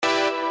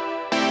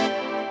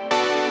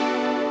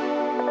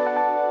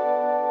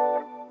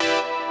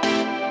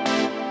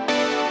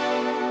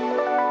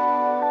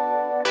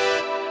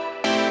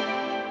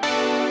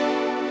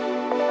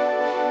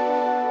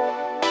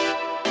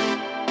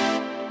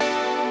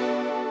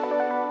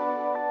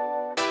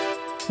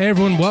Hey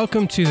everyone,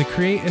 welcome to the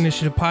Create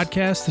Initiative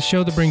Podcast, the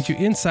show that brings you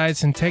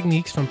insights and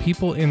techniques from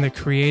people in the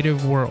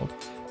creative world.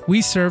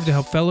 We serve to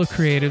help fellow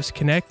creatives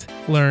connect,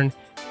 learn,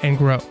 and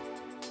grow.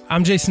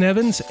 I'm Jason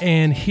Evans,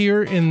 and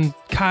here in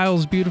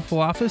Kyle's beautiful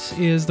office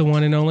is the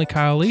one and only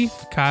Kyle Lee.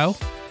 Kyle,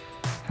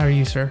 how are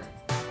you, sir?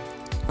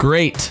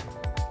 Great.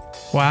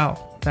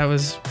 Wow, that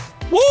was...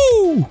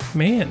 Woo!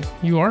 Man,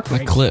 you are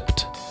great. I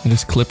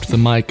just clipped the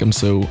mic. I'm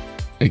so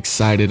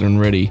excited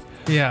and ready.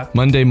 Yeah.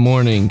 Monday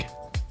morning.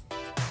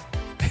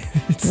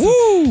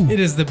 Woo! It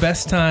is the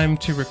best time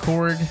to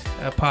record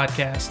a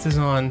podcast is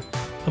on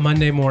a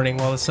Monday morning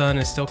while the sun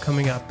is still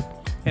coming up.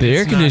 And The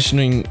air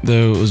conditioning,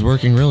 though, was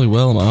working really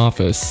well in my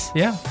office.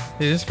 Yeah,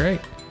 it is great.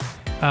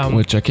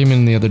 Which I came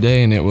in the other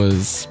day and it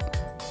was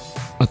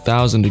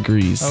 1,000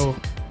 degrees. Oh,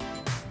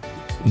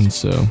 And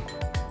so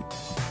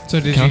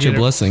did count you your get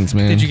blessings,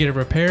 man. Did you get it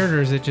repaired,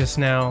 or is it just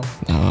now?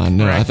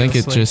 No, I think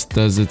it miraculously? just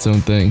does its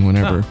own thing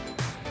whenever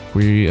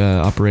we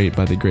operate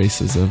by the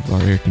graces of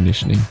our air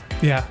conditioning.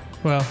 Yeah.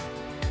 Well,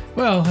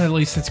 at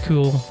least it's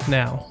cool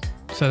now.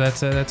 So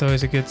that's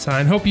always a good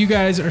sign. Hope you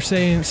guys are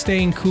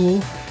staying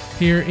cool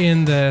here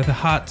in the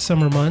hot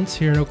summer months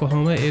here in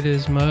Oklahoma. It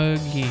is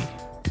muggy.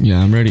 Yeah,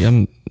 I'm ready.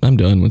 I'm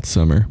done with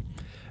summer.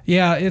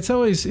 Yeah, it's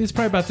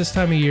probably about this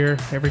time of year.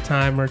 Every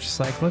time we're just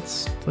like,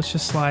 let's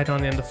just slide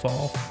on into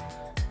fall.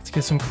 Let's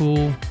get some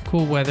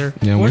cool weather.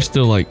 Yeah,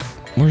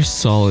 we're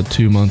solid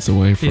 2 months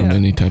away from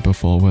any type of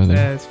fall weather.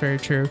 That's very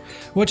true.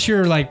 What's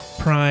your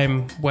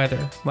prime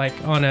weather? Like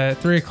on a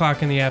 3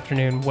 o'clock in the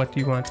afternoon, what do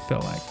you want it to feel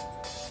like?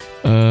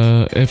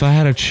 If I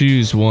had to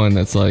choose one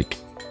that's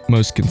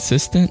most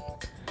consistent,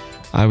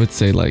 I would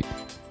say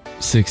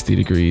 60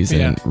 degrees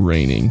and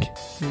raining.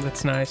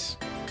 That's nice.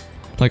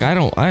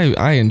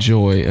 I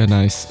enjoy a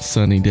nice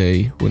sunny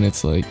day when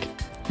it's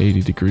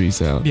 80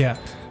 degrees out. Yeah.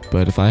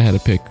 But if I had to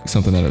pick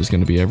something that it was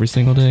going to be every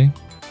single day,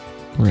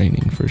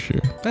 raining for sure.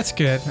 That's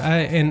good.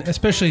 And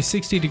especially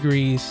 60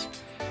 degrees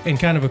and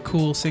kind of a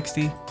cool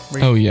 60.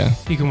 Yeah.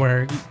 You can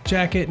wear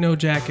jacket, no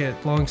jacket,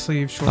 long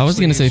sleeve, short sleeve. I was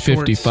going to say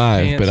shorts,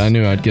 55, pants. but I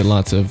knew I'd get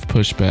lots of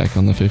pushback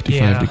on the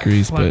 55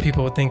 degrees. A lot of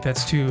people would think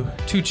that's too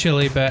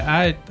chilly, but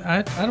I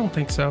don't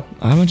think so.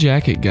 I'm a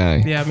jacket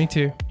guy. Yeah, me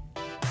too.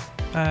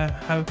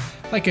 I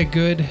like a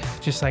good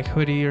just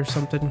hoodie or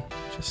something,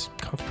 just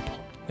comfortable.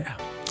 Yeah.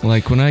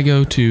 When I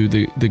go to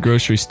the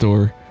grocery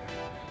store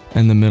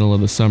in the middle of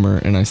the summer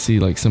and I see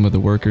some of the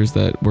workers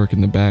that work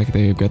in the back,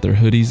 they've got their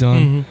hoodies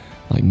on. Mm-hmm.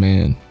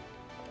 Man,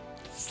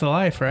 it's the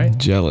life, right?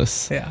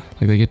 jealous. Yeah.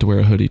 They get to wear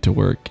a hoodie to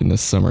work in the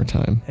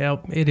summertime.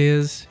 Yep, it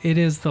is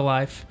the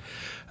life.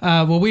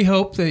 Well, we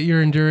hope that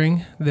you're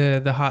enduring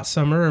the hot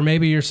summer, or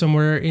maybe you're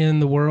somewhere in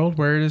the world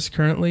where it is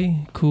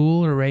currently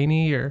cool or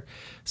rainy or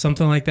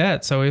something like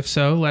that. So if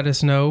so, let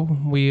us know.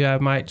 We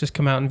might just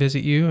come out and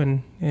visit you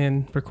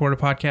and record a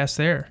podcast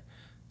there,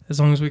 as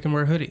long as we can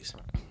wear hoodies.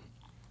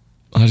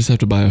 I just have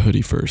to buy a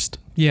hoodie first.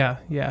 Yeah,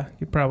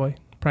 you probably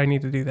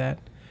need to do that.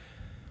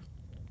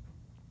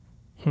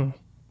 I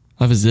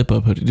have a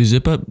zip-up hoodie. Do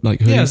zip-up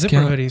hoodies Yeah, zipper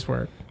count? hoodies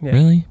work. Yeah.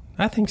 Really?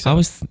 I think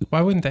so. Why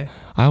wouldn't they?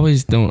 I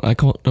always don't. I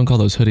don't call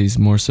those hoodies,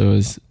 more so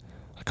as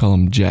I call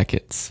them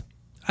jackets.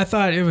 I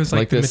thought it was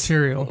the this,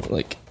 material.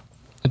 Like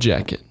a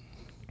jacket.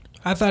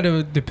 I thought it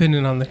would depend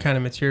on the kind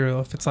of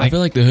material. If it's I feel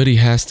like the hoodie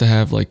has to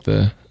have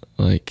the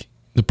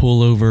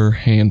pullover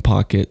hand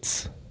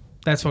pockets.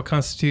 That's what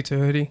constitutes a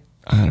hoodie.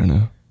 I don't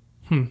know.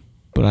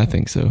 But I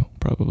think so,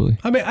 probably.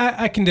 I mean,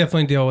 I can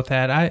definitely deal with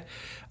that.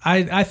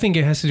 I think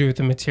it has to do with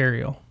the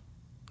material.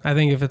 I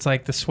think if it's the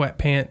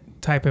sweatpant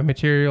type of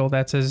material,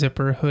 that's a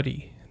zipper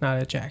hoodie, not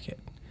a jacket.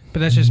 But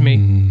that's just me.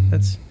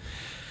 That's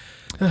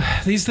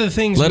these are the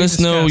things. Let us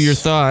know your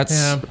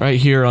thoughts right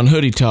here on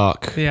Hoodie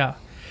Talk. Yeah.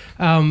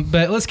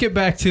 But let's get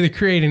back to the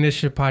Create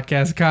Initiative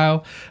podcast,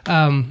 Kyle.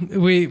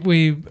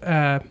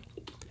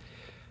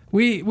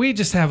 We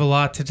just have a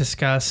lot to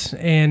discuss,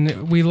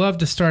 and we love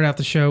to start out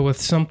the show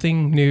with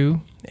something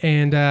new.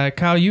 And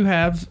Kyle, you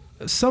have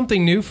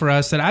something new for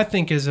us that I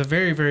think is a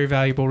very, very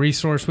valuable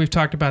resource. We've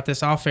talked about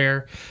this off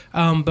air,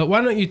 but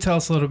why don't you tell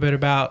us a little bit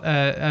about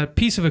a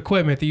piece of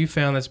equipment that you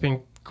found that's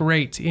been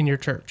great in your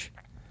church?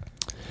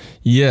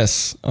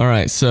 Yes. All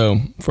right. So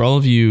for all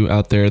of you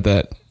out there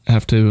that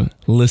have to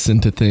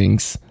listen to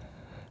things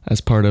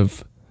as part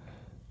of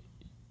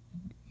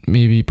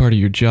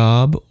your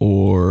job,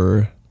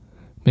 or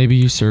maybe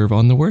you serve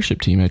on the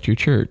worship team at your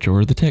church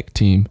or the tech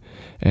team,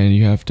 and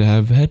you have to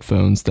have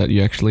headphones that you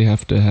actually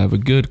have to have a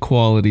good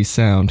quality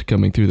sound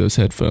coming through those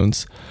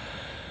headphones.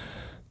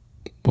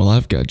 Well,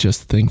 I've got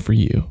just the thing for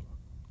you.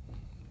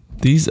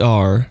 These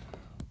are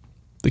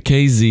the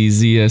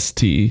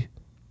KZ-ZST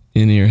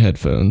in-ear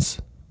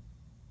headphones,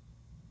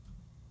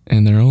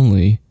 and they're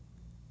only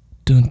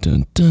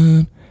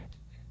 $18.99.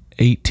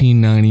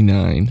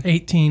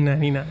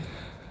 $18.99.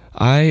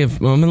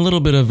 I'm a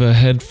little bit of a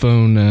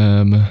headphone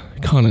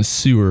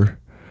connoisseur.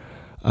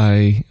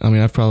 I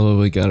mean, I've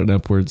probably got an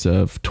upwards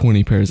of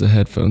 20 pairs of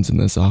headphones in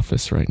this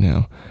office right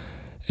now.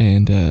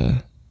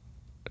 And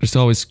just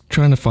always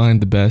trying to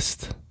find the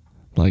best.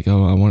 I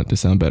want it to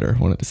sound better, I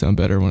want it to sound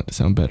better, I want it to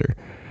sound better.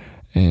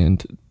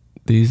 And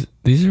these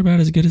are about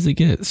as good as it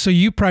gets. So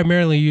you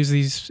primarily use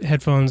these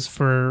headphones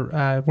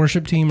for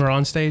worship team or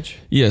on stage?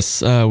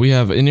 Yes, we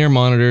have in-ear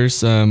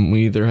monitors.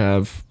 We either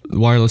have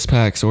wireless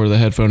packs or the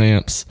headphone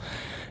amps,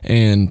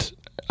 and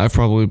I've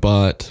probably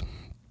bought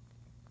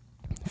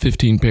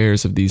 15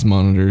 pairs of these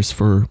monitors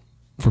for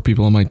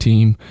people on my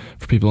team,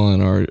 for people on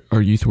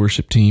our youth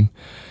worship team,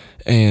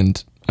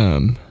 and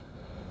I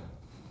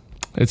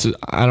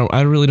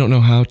really don't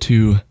know how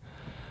to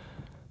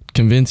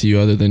convince you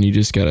other than you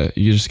just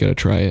gotta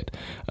try it.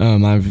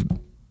 I've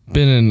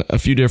been in a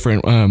few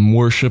different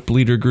worship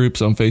leader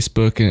groups on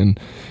Facebook, and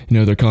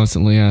they're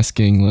constantly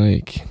asking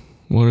like,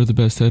 what are the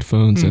best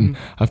headphones? And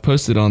I've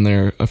posted on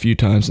there a few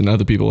times, and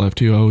other people have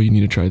too. Oh, you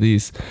need to try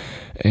these.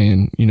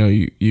 And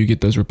you get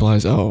those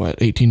replies. Oh, at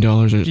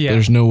 $18,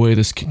 there's no way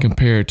this can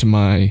compare to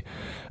my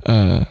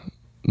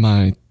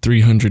my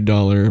 $300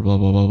 blah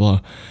blah blah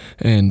blah.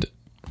 And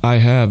I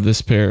have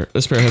this pair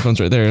of headphones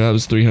right there. That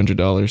was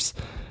 $300,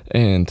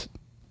 and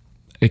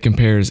it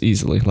compares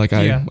easily. Like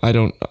I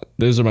don't.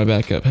 Those are my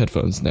backup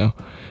headphones now,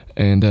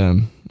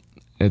 and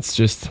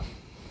it's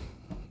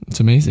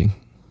amazing.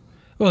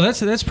 Well,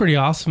 that's pretty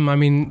awesome. I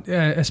mean,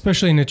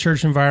 especially in a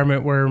church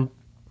environment where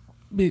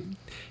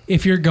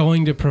if you're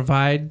going to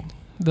provide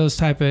those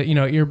type of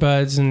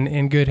earbuds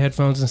and good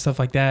headphones and stuff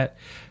like that,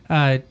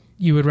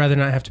 you would rather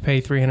not have to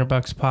pay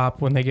 $300 pop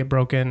when they get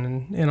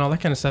broken and all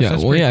that kind of stuff. Yeah,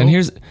 so well, yeah, cool.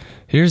 and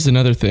here's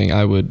another thing.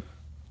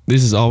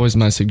 This is always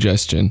my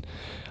suggestion.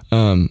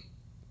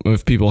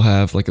 If people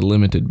have like a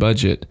limited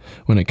budget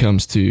when it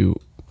comes to,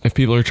 if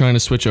people are trying to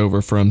switch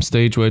over from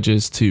stage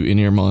wedges to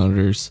in-ear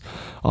monitors,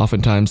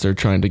 oftentimes they're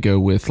trying to go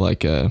with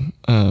like a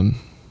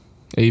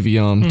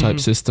Aviom type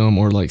system,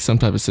 or like some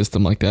type of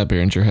system like that.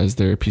 Behringer has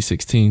their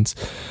P16s.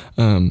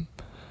 And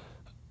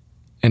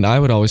I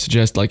would always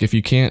suggest, like, if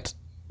you can't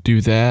do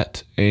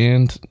that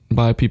and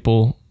buy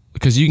people,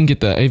 because you can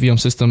get the Aviom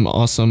system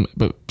awesome,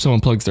 but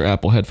someone plugs their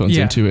Apple headphones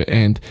into it,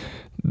 and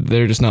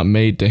they're just not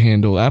made to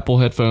handle. Apple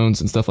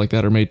headphones and stuff like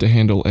that are made to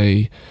handle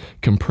a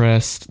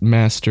compressed,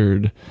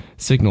 mastered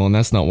signal, and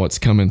that's not what's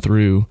coming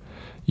through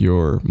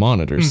your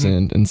monitors,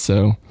 and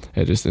so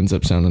it just ends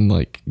up sounding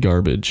like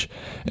garbage.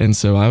 And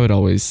so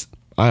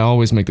I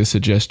always make the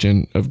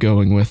suggestion of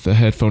going with the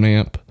headphone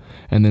amp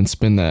and then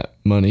spend that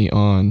money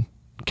on.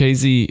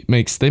 KZ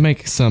make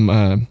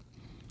some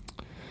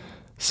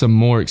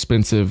more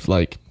expensive,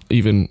 like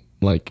even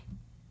like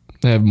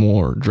they have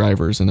more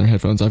drivers in their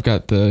headphones. I've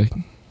got I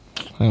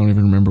don't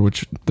even remember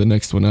which the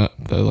next one up,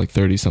 the like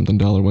 $30-something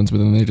ones, but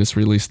then they just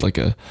released like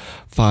a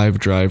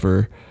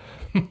 5-driver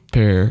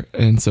pair,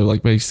 and so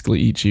like basically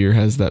each ear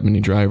has that many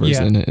drivers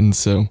in it, and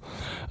so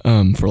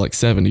for like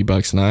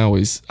 $70. And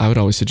I would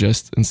always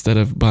suggest, instead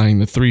of buying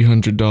the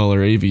 $300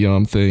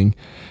 Aviom thing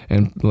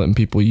and letting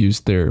people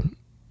use their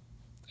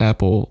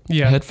Apple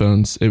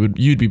headphones,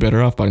 you'd be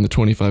better off buying the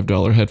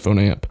 $25 headphone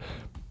amp,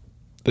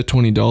 the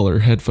 $20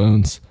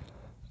 headphones,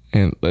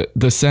 and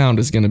the sound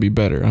is going to be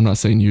better. I'm not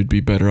saying you'd be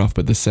better off,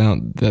 but the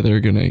sound that they're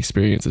going to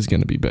experience is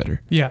going to be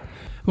better. Yeah.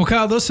 Well,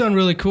 Kyle, those sound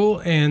really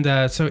cool,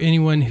 and so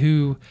anyone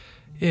who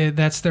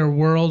that's their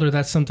world or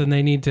that's something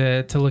they need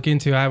to look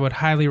into, I would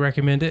highly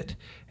recommend it,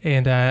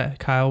 and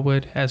Kyle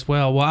would as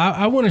well. Well,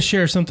 I want to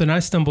share something I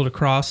stumbled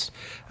across,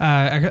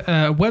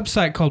 a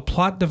website called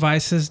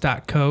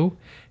plotdevices.co,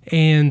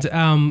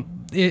 and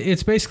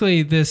it's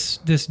basically this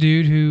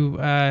dude who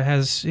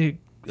has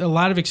a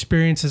lot of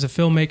experience as a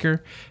filmmaker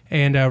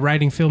and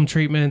writing film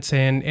treatments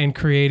and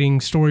creating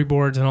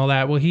storyboards and all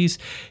that. Well, he's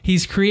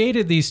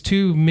created these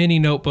 2 mini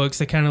notebooks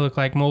that kind of look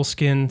like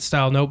Moleskine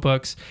style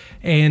notebooks,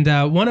 and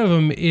one of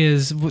them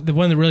is the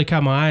one that really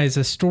caught my eye, is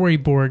a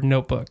storyboard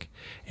notebook.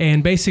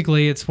 And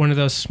basically it's one of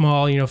those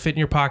small, fit in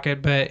your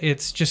pocket, but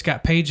it's just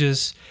got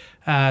pages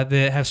that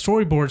have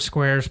storyboard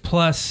squares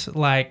plus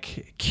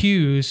like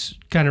cues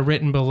kind of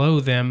written below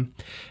them,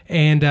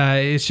 and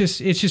it's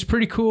just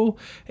pretty cool,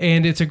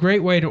 and it's a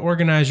great way to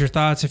organize your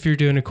thoughts if you're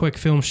doing a quick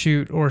film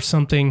shoot or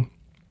something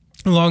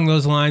along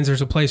those lines.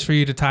 There's a place for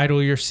you to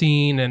title your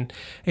scene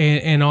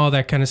and all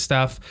that kind of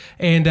stuff.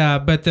 And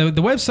but the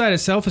website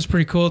itself is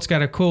pretty cool. It's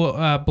got a cool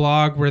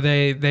blog where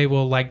they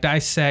will like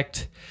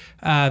dissect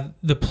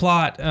the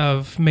plot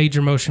of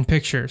major motion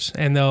pictures,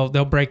 and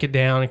they'll break it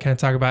down and kind of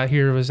talk about,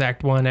 here was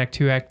Act 1, Act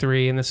 2, Act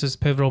 3, and this is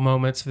pivotal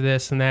moments of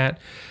this and that.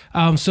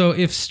 So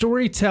if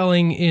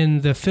storytelling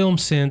in the film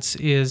sense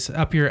is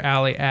up your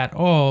alley at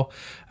all,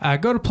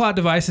 go to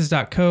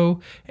plotdevices.co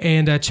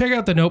and check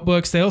out the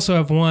notebooks. They also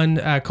have one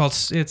called,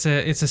 it's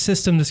a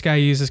system this guy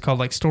uses called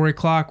like Story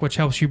Clock, which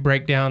helps you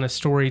break down a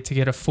story to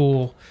get a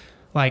full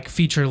like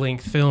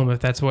feature-length film, if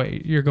that's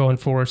what you're going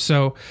for.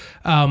 So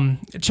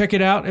check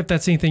it out if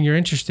that's anything you're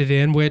interested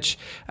in, which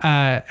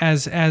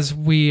as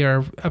we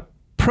are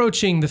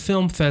approaching the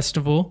film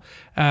festival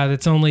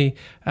that's only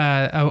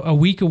a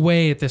week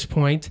away at this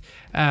point,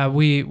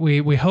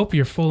 we hope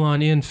you're full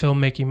on in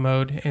filmmaking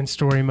mode and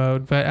story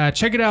mode. But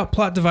check it out,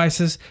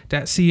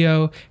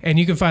 plotdevices.co, and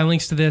you can find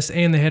links to this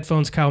and the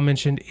headphones Kyle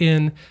mentioned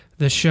in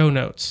the show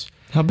notes.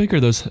 How big are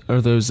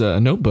those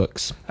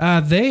notebooks?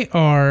 They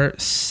are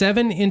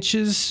 7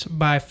 inches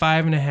by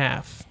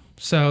 5.5.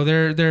 So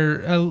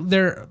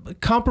they're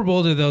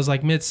comparable to those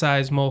like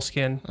mid-sized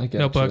Moleskine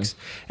notebooks,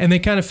 and they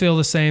kind of feel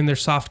the same. They're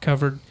soft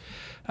covered,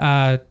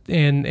 and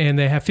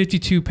they have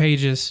 52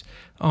 pages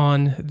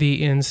on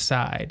the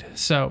inside.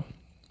 So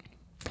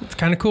it's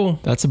kind of cool.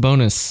 That's a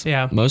bonus.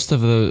 Yeah. Most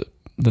of the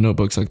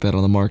notebooks like that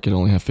on the market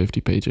only have 50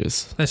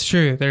 pages. That's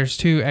true. There's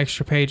 2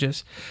 extra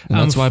pages. And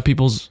that's why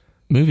people's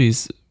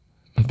movies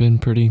have been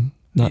pretty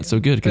not so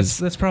good, because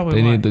that's probably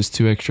they why. need those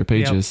 2 extra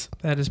pages.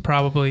 Yep. That is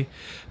probably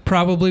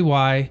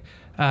why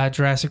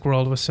Jurassic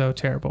World was so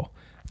terrible.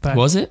 But,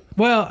 was it?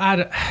 Well, I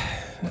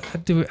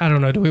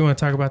don't know. Do we want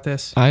to talk about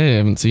this? I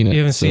haven't seen it. You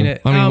haven't seen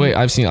it? I mean, wait,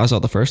 I saw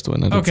the first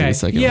one. I didn't see the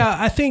second one. Yeah,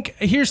 I think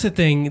here's the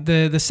thing.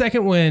 The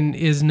second one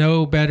is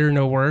no better,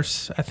 no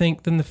worse, I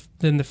think, than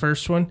the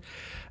first one.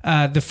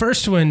 The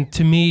first one,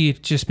 to me,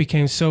 just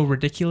became so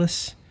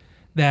ridiculous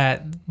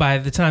that by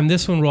the time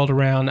this one rolled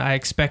around, I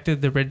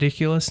expected the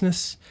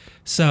ridiculousness.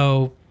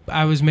 So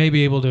I was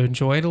maybe able to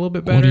enjoy it a little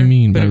bit better. What do you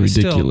mean but by it was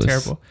ridiculous?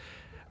 Still terrible.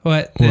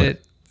 What?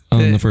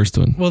 The first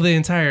one? Well, the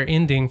entire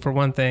ending, for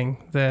one thing.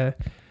 The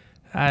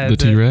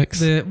T-Rex?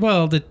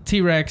 The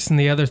T-Rex and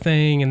the other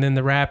thing, and then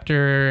the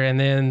raptor, and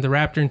then the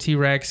raptor and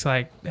T-Rex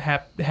like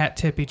hat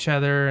tip each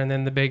other, and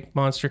then the big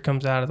monster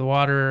comes out of the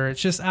water.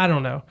 It's just, I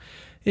don't know.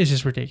 It's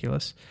just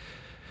ridiculous.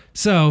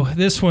 So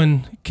this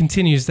one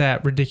continues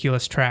that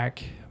ridiculous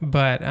track,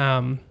 but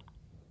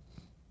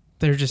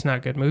they're just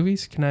not good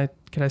movies. Can I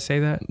say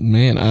that?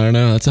 Man, I don't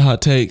know. That's a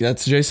hot take.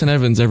 That's Jason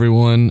Evans,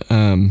 everyone.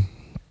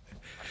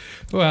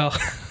 Well,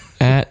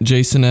 at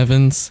Jason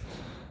Evans.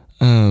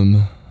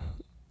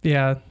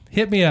 Yeah,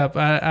 hit me up.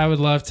 I would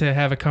love to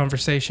have a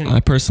conversation. I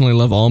personally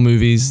love all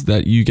movies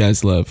that you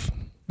guys love.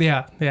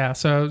 Yeah.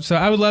 So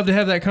I would love to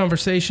have that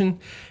conversation,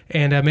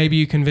 and maybe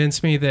you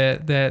convince me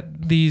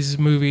that these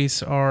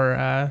movies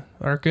are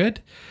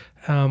good.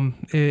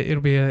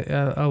 It'll be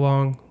a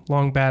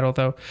long battle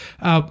though.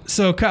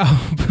 So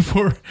Kyle,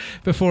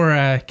 before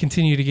I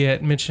continue to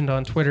get mentioned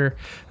on Twitter,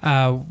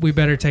 we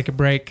better take a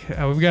break.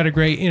 We've got a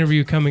great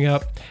interview coming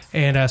up,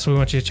 and so we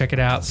want you to check it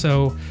out.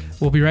 So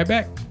we'll be right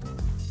back.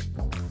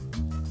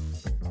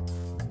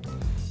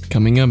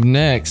 Coming up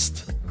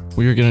next,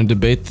 we are going to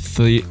debate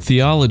the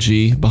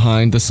theology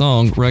behind the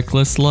song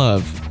Reckless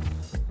Love.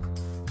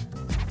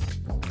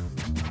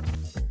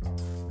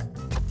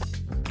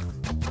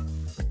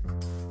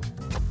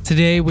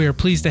 Today, we are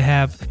pleased to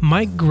have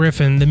Mike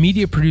Griffin, the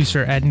media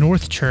producer at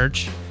North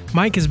Church.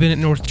 Mike has been at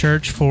North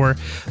Church for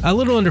a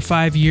little under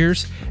 5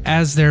 years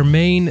as their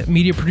main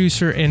media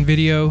producer and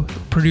video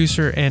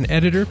producer and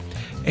editor.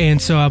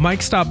 And so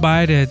Mike stopped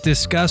by to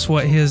discuss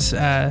what his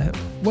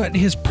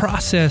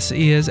process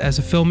is as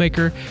a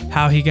filmmaker,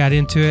 how he got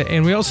into it,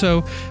 and we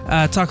also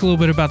talk a little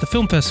bit about the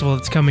film festival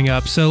that's coming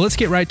up. So let's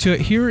get right to it.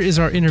 Here is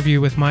our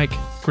interview with Mike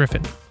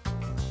Griffin.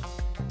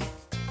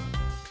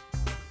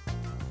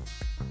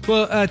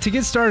 Well, to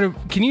get started,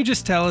 can you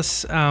just tell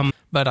us...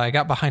 But I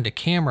got behind a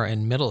camera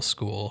in middle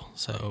school,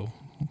 so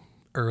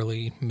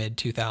early,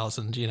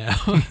 mid-2000s, you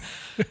know.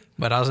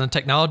 But I was in a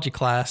technology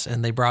class,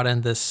 and they brought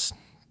in this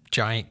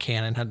giant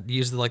Canon, had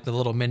used like the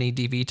little mini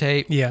DV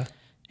tape. Yeah.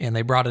 And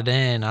they brought it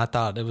in. I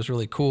thought it was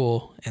really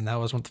cool, and that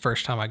was the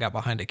first time I got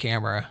behind a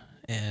camera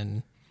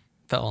and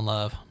fell in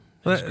love.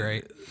 It was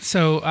great.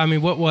 So, I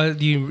mean, what was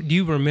do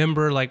you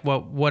remember like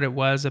what it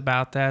was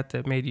about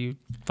that made you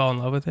fall in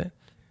love with it?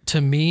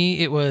 To me,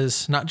 it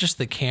was not just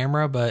the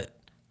camera, but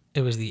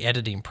it was the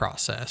editing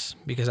process.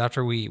 Because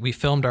after we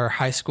filmed our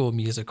high school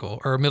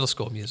musical or middle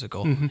school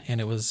musical, mm-hmm.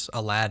 and it was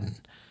Aladdin,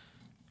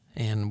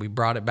 and we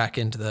brought it back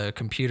into the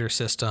computer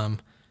system,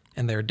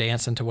 and they were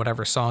dancing to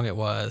whatever song it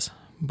was.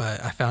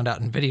 But I found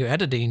out in video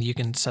editing, you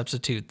can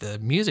substitute the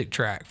music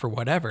track for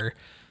whatever.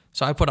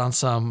 So I put on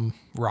some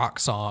rock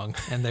song,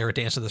 and they were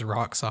dancing to this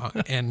rock song.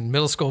 And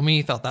middle school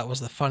me thought that was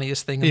the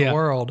funniest thing in the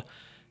world.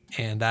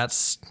 And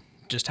that's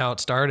just how it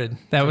started.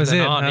 That was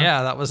it. Huh?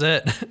 Yeah, that was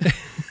it.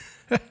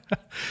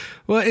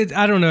 Well,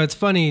 I don't know. It's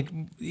funny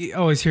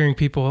always hearing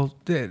people,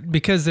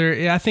 because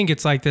I think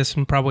it's like this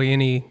in probably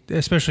any,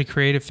 especially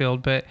creative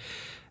field, but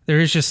there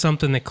is just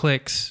something that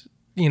clicks,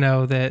 you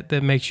know, that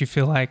makes you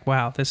feel like,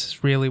 wow, this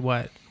is really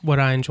what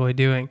I enjoy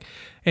doing.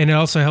 And it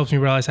also helps me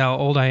realize how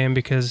old I am,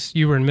 because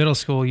you were in middle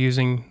school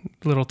using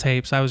little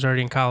tapes. I was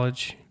already in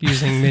college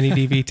using mini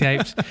DV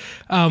tapes.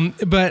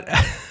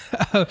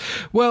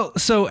 Well,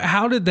 so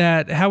how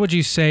would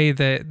you say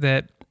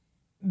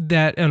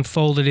that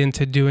unfolded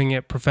into doing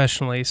it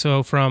professionally?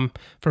 So from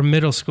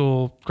middle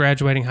school,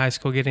 graduating high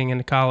school, getting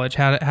into college,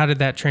 how did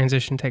that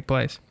transition take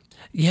place?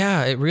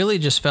 Yeah, it really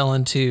just fell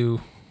into,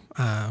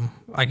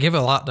 I give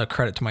a lot of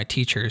credit to my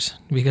teachers,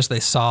 because they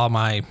saw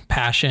my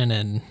passion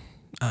and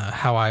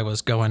how I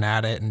was going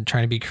at it and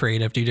trying to be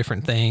creative, do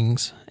different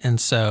things. And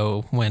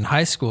so when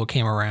high school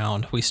came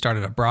around, they'd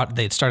started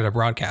a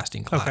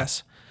broadcasting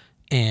class.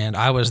 Okay. And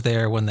I was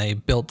there when they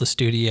built the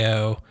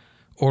studio,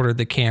 ordered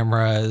the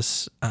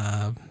cameras,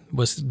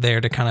 was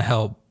there to kind of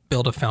help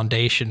build a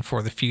foundation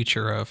for the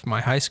future of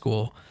my high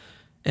school.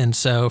 And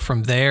so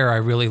from there, I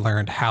really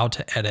learned how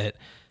to edit.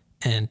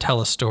 and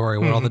tell a story,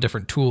 what all the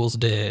different tools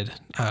did,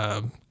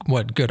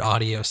 what good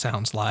audio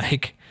sounds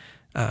like,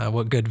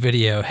 what good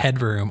video,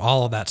 headroom,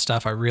 all of that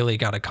stuff. I really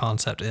got a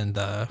concept in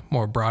the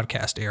more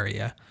broadcast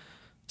area.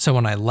 So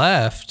when I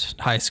left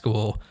high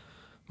school,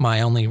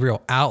 my only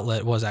real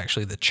outlet was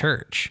actually the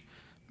church,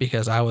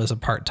 because I was a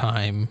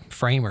part-time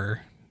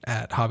framer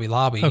at Hobby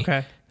Lobby.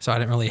 Okay. So I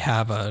didn't really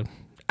have a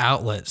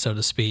outlet, so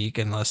to speak,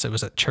 unless it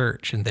was at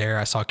church. And there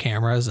I saw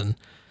cameras and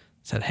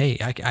said, hey,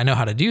 I know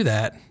how to do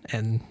that.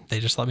 And they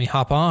just let me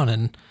hop on.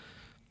 And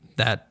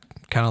that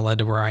kind of led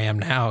to where I am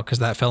now, because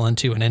that fell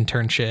into an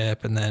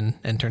internship, and then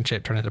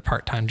internship turned into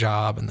part-time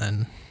job, and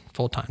then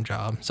full-time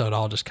job. So it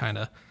all just kind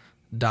of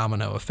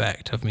domino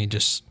effect of me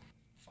just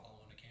following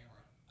the camera.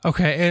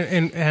 Okay.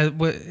 And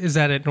is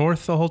that at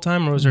North the whole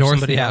time, or was there North,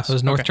 somebody yeah, else? it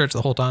was North Okay. Church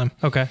the whole time.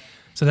 Okay.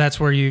 So that's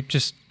where you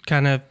just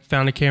kind of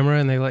found a camera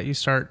and they let you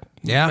start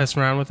Yeah.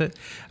 messing around with it.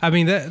 I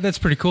mean, that's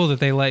pretty cool that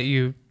they let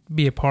you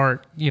be a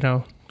part,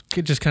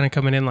 just kind of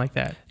coming in like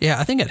that. Yeah,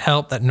 I think it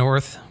helped that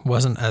North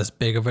wasn't as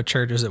big of a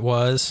church as it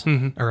was,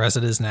 or as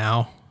it is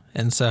now.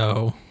 And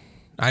so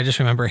I just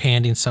remember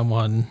handing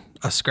someone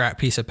a scrap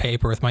piece of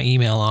paper with my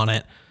email on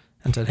it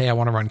and said, hey, I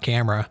want to run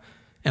camera.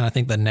 And I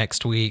think the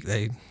next week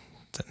they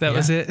said, That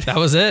was it? That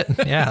was it.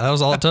 Yeah, that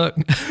was all it took.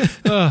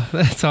 Oh,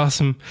 that's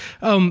awesome.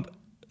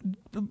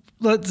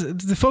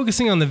 Let's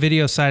focusing on the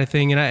video side of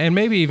thing, and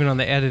maybe even on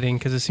the editing,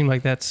 because it seemed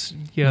like that's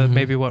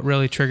maybe what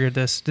really triggered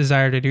this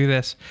desire to do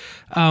this.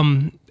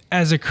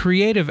 As a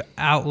creative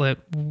outlet,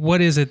 what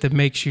is it that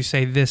makes you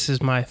say this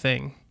is my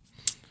thing?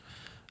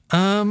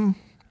 I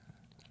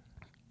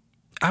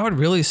would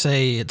really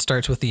say it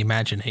starts with the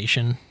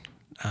imagination.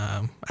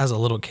 As a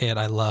little kid,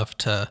 I loved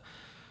to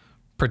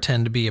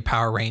pretend to be a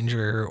Power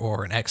Ranger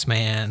or an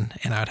X-Man,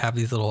 and I'd have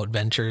these little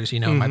adventures,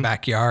 in my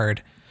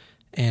backyard.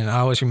 And I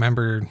always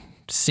remember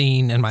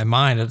seeing in my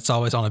mind, it's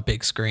always on a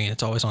big screen,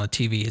 it's always on a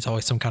TV, it's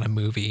always some kind of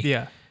movie.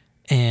 Yeah.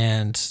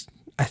 And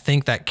I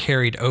think that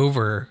carried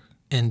over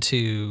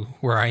into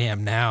where I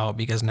am now,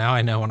 because now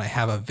I know when I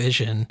have a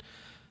vision,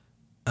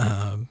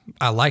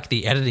 I like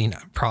the editing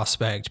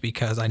prospect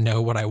because I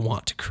know what I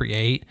want to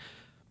create,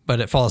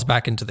 but it falls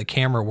back into the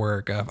camera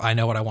work of I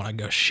know what I want to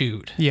go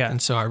shoot. Yeah.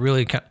 And so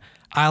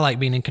I like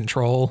being in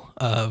control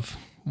of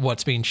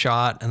what's being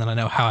shot, and then I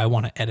know how I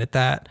want to edit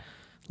that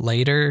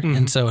later.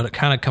 And so it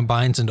kind of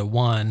combines into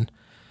one.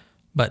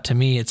 But to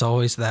me, it's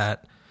always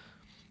that,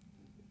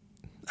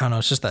 I don't know,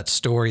 it's just that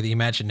story, the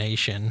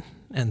imagination.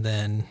 And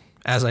then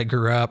as I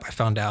grew up, I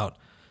found out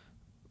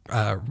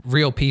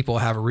real people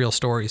have real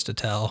stories to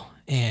tell.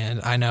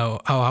 And I know,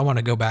 I want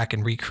to go back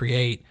and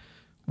recreate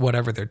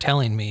whatever they're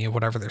telling me,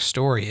 whatever their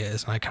story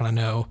is. And I kind of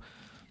know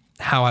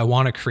how I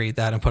want to create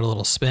that and put a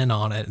little spin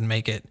on it and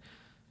make it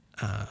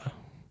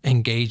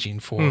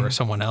engaging for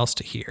someone else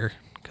to hear.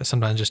 Because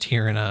sometimes just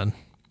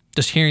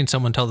hearing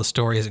someone tell the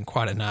story isn't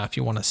quite enough.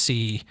 You want to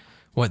see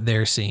what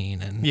they're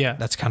seeing. And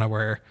that's kind of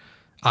where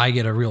I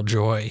get a real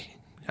joy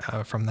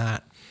from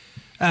that.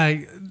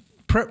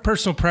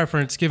 Personal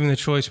preference, given the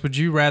choice, would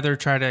you rather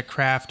try to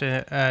craft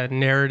a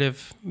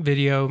narrative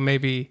video,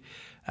 maybe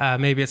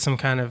it's some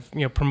kind of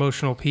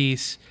promotional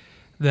piece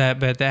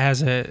that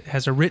has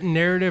a written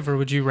narrative, or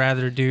would you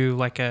rather do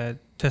like a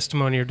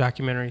testimony or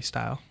documentary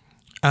style?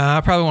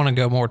 I probably want to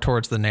go more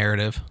towards the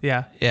narrative.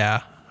 Yeah.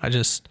 Yeah. I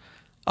just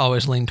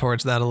always lean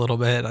towards that a little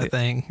bit. I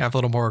think I have a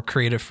little more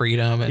creative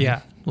freedom and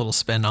a little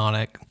spin on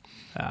it.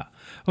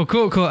 Well,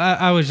 cool.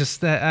 I was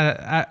just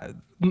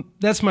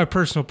that's my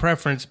personal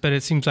preference, but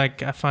it seems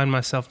like I find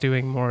myself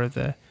doing more of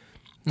the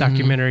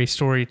documentary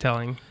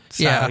storytelling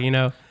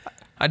style,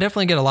 I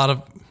definitely get a lot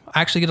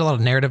of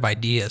narrative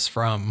ideas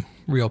from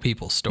real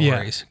people's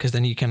stories, because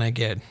then you kind of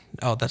get,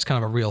 that's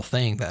kind of a real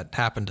thing that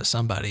happened to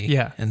somebody.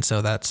 Yeah. And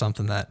so that's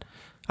something that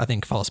I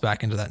think falls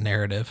back into that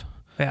narrative.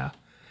 Yeah.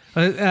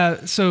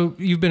 So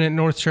you've been at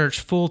North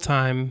Church full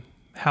time.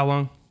 How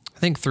long? I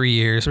think 3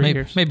 years,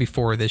 maybe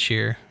 4 this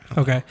year.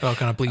 Okay. It all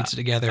kind of bleeds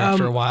together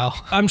after a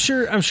while. I'm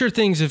sure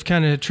things have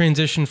kind of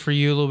transitioned for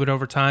you a little bit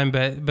over time,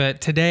 but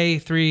today,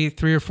 three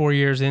or 4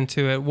 years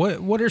into it,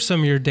 what are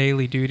some of your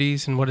daily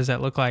duties, and what does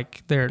that look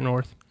like there at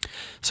North?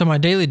 So my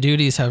daily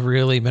duties have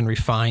really been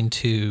refined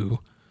to,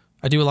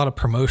 I do a lot of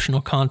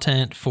promotional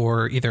content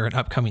for either an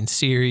upcoming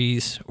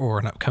series or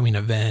an upcoming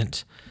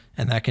event.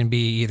 And that can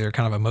be either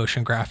kind of a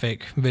motion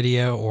graphic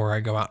video, or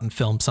I go out and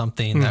film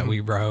something that we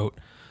wrote.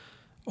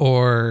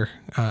 Or,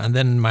 and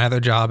then my other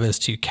job is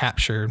to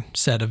capture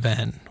said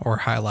event or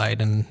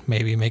highlight and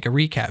maybe make a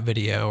recap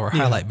video or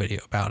highlight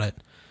video about it.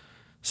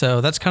 So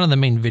that's kind of the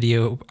main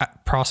video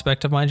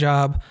prospect of my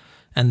job.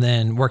 And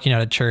then working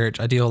at a church,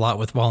 I deal a lot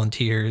with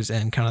volunteers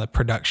and kind of the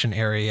production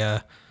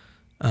area.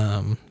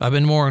 I've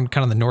been more on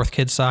kind of the North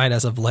Kids side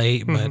as of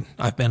late, but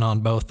I've been on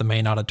both the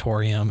main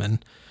auditorium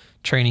and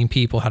training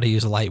people how to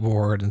use a light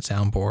board and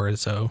soundboard.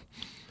 So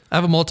I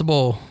have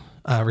multiple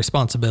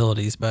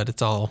responsibilities, but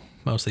it's all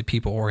mostly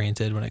people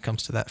oriented when it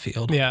comes to that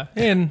field. Yeah.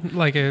 And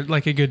like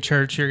a good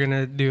church, you're going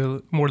to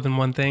do more than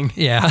one thing.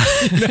 Yeah.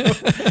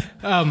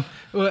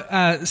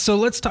 So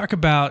let's talk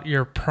about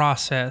your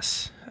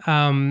process.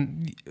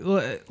 Since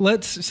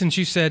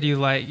you said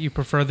you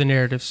prefer the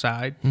narrative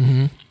side,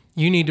 Mm-hmm.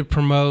 you need to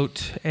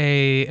promote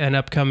an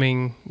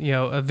upcoming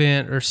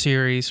event or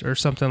series or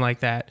something like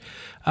that.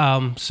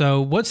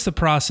 So what's the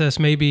process?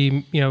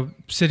 Maybe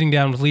sitting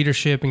down with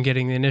leadership and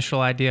getting the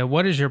initial idea.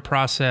 What is your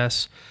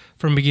process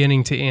from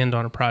beginning to end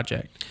on a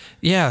project?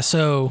 Yeah,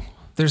 so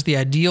there's the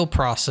ideal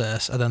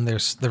process, and then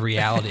there's the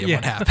reality of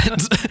what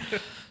happens.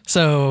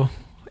 So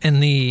in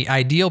the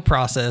ideal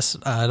process,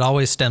 it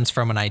always stems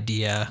from an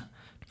idea,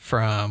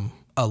 from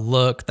a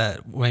look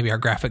that maybe our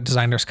graphic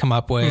designers come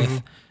up with.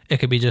 Mm-hmm. It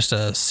could be just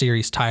a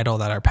series title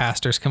that our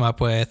pastors come up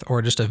with,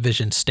 or just a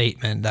vision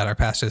statement that our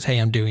pastors, hey,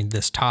 I'm doing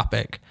this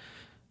topic.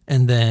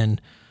 And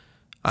then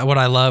what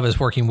I love is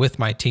working with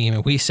my team,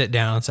 and we sit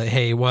down and say,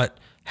 hey,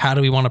 how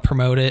do we want to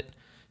promote it?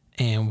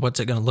 And what's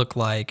it going to look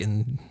like?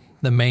 And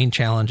the main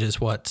challenge is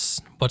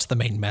what's the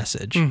main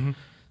message. Mm-hmm.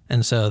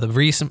 And so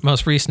the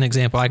most recent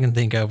example I can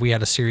think of, we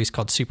had a series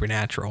called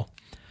Supernatural.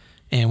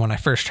 And when I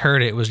first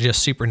heard it, it was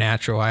just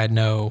Supernatural. I had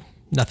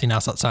nothing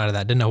else outside of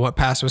that. Didn't know what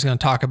pastor was going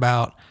to talk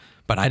about,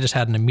 but I just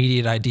had an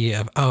immediate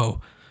idea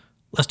of,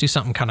 let's do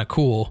something kind of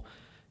cool.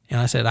 And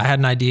I said, I had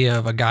an idea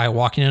of a guy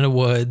walking in the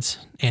woods,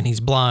 and he's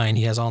blind.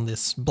 He has on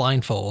this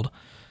blindfold,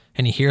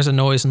 and he hears a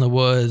noise in the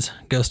woods,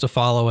 goes to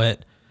follow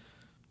it,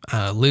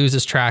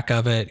 loses track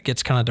of it,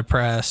 gets kind of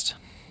depressed,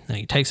 and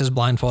he takes his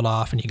blindfold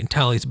off, and you can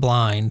tell he's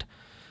blind.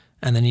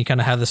 And then you kind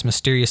of have this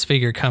mysterious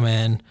figure come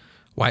in,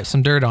 wipe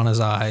some dirt on his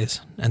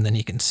eyes, and then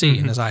he can see,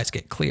 and his eyes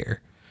get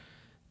clear.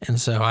 And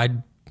so I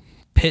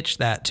pitched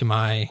that to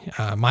my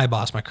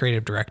boss, my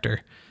creative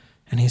director,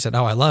 and he said,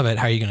 I love it.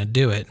 How are you going to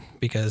do it?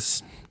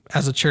 Because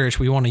as a church,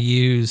 we want to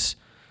we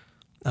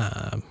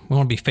want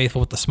to be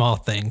faithful with the small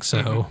things.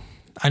 So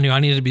I knew I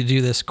needed to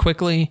do this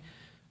quickly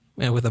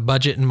with a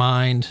budget in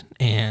mind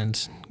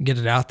and get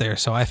it out there.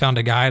 So I found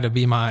a guy to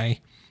be my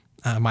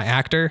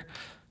actor.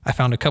 I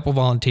found a couple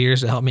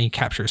volunteers to help me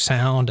capture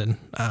sound and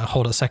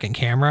hold a second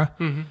camera.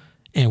 Mm-hmm.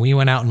 And we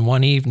went out in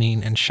one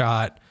evening and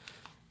shot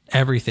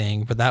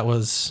everything, but that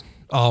was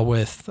all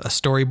with a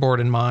storyboard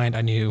in mind.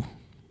 I knew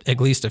at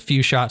least a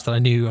few shots that I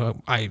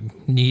knew I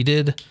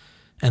needed.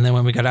 And then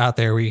when we got out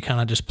there, we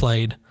kind of just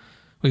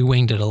we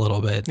winged it a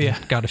little bit. Yeah.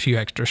 Got a few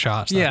extra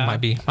shots that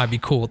might be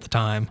cool at the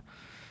time.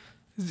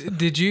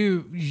 Did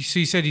you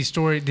said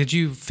did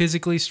you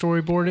physically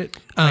storyboard it?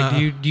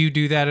 Like, do you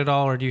do that at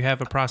all, or do you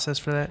have a process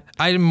for that?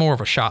 I'm more of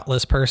a shot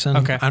list person.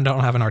 Okay. I don't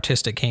have an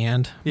artistic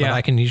hand, but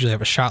I can usually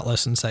have a shot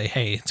list and say,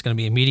 hey, it's going to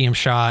be a medium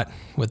shot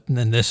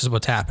and this is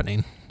what's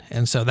happening.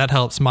 And so that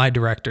helps my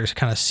directors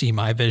kind of see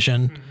my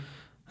vision.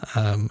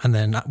 Mm-hmm. And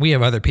then we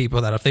have other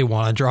people that if they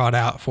want to draw it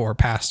out for a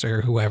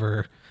pastor,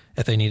 whoever,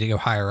 if they need to go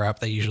higher up,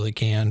 they usually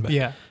can.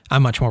 But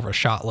I'm much more of a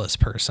shot list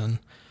person.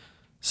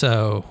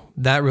 So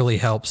that really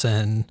helps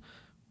when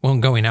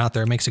going out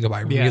there, it makes it go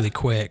by really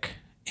quick,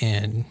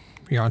 and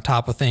you're on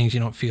top of things. You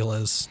don't feel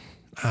as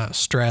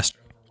stressed.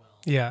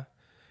 Yeah.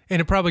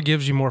 And it probably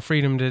gives you more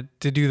freedom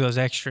to do those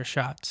extra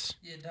shots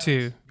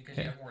too. Because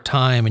you have more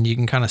time, and you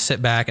can kind of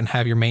sit back and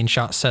have your main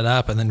shot set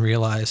up and then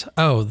realize,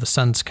 the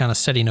sun's kind of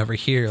setting over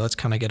here. Let's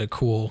kind of get a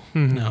cool,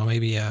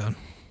 maybe a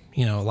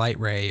light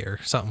ray or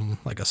something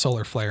like a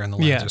solar flare in the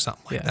lens or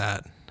something like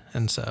that.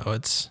 And so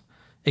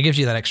it gives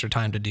you that extra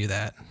time to do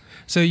that.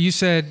 So you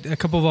said a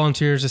couple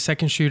volunteers, a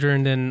second shooter,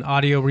 and then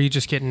audio. Were you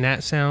just getting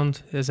that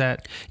sound? Is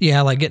that?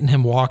 Yeah, like getting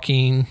him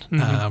walking,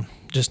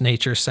 just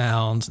nature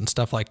sounds and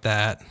stuff like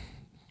that.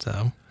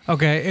 So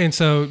okay, and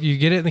so you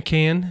get it in the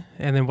can,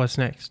 and then what's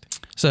next?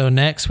 So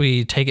next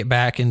we take it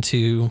back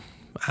into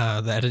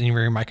the editing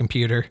room, my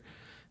computer,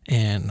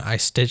 and I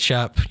stitch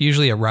up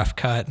usually a rough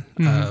cut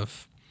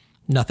of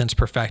nothing's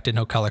perfected,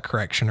 no color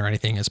correction or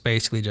anything. It's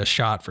basically just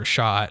shot for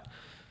shot.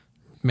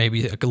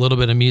 Maybe a little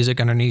bit of music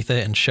underneath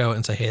it and show it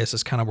and say, hey, this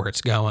is kind of where it's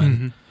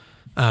going.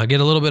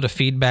 Get a little bit of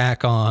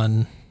feedback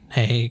on,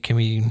 hey, can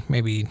we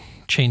maybe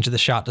change the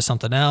shot to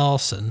something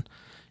else, and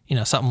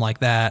something like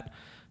that.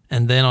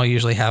 And then I'll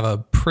usually have a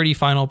pretty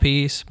final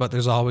piece, but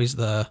there's always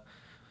about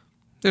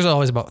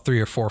 3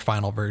 or 4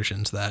 final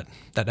versions that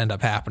end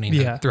up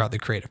happening throughout the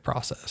creative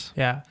process.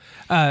 Yeah.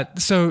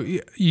 So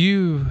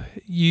you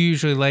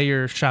usually lay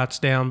your shots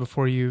down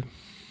before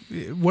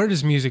where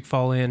does music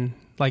fall in?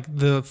 Like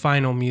the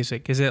final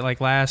music, is it like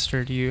last,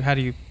 or how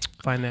do you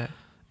find that?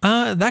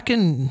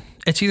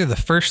 It's either the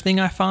first thing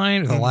I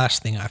find or the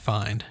last thing I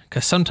find.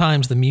 Because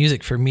sometimes the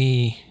music for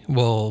me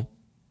will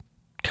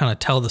kind of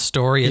tell the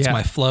story. It's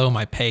my flow,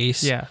 my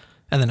pace. Yeah.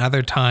 And then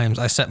other times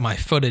I set my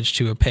footage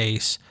to a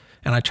pace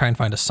and I try and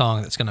find a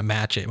song that's going to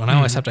match it. When I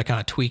always have to kind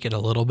of tweak it a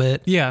little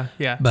bit. Yeah.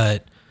 Yeah.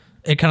 But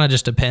it kind of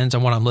just depends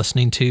on what I'm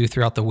listening to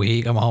throughout the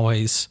week. I'm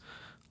always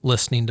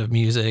listening to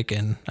music,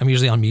 and I'm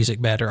usually on Music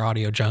Bed or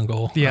Audio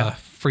Jungle.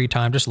 Free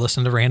time, just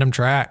listening to random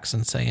tracks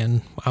and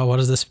saying, what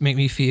does this make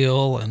me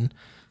feel? And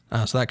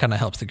so that kind of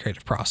helps the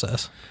creative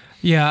process.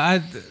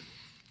 Yeah,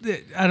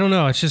 I don't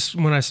know. It's just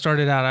when I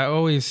started out, I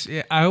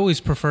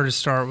always prefer to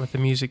start with the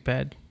Music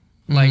Bed.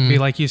 Be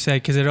like you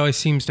said, because it always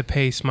seems to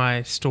pace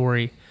my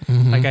story.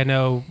 Like I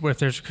know if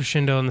there's a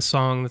crescendo in the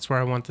song, that's where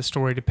I want the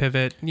story to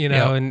pivot,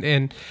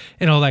 and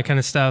all that kind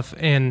of stuff.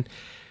 And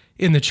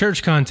in the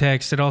church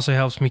context, it also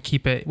helps me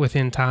keep it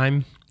within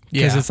time.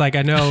 Because it's like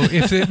I know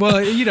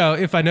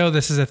if I know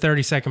this is a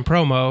 30-second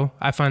promo,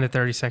 I find a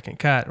 30-second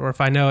cut. Or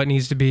if I know it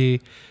needs to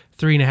be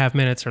 3.5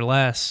 minutes or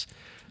less,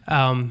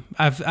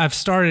 I've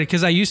started,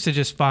 because I used to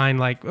just find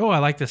like, I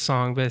like this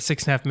song, but it's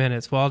 6.5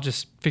 minutes. Well, I'll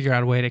just figure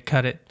out a way to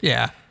cut it.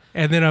 Yeah.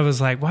 And then I was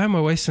like, why am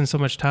I wasting so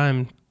much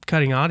time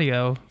cutting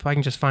audio if I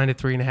can just find a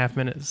 3.5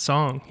 minute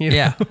song?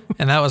 Yeah.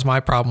 And that was my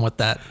problem with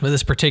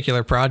this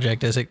particular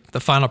project is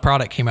the final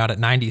product came out at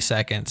 90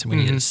 seconds and we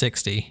needed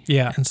 60.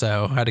 Yeah. And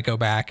so I had to go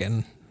back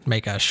and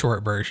make a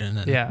short version.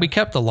 And we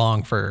kept the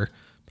long for,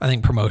 I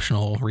think,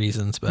 promotional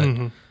reasons, but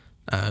it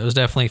was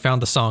definitely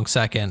found the song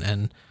second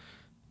and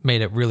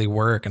made it really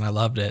work, and I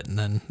loved it. And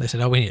then they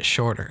said, we need it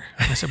shorter.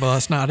 I said, well,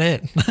 that's not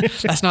it.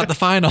 That's not the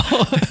final.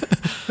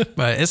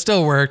 But it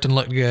still worked and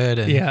looked good.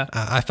 And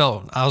I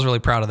was really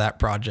proud of that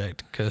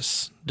project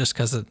because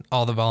of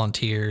all the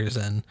volunteers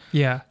and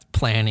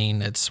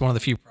planning. It's one of the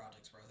few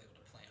projects where I was able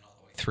to plan all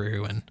the way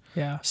through and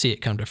see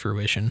it come to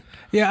fruition.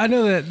 Yeah, I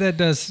know that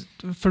does,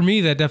 for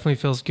me, that definitely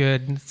feels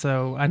good.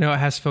 So I know it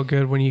has to feel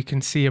good when you can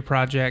see a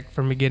project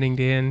from beginning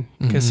to end,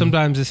 because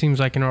sometimes it seems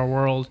like in our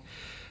world,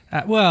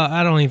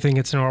 I don't even think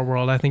it's in our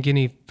world. I think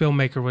any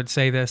filmmaker would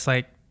say this,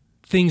 like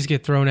things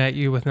get thrown at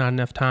you with not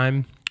enough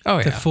time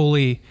to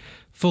fully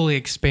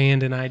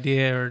expand an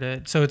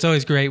idea so it's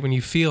always great when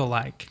you feel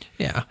like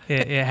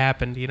it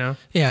happened, Yeah.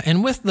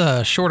 And with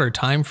the shorter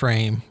time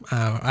frame,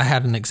 I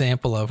had an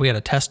example we had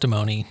a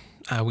testimony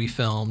we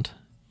filmed,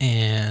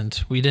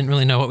 and we didn't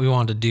really know what we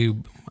wanted to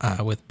do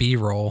with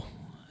B-roll.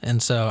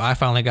 And so I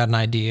finally got an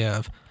idea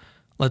of,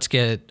 let's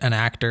get an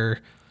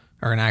actor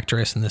or an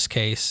actress in this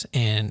case.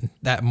 And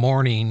that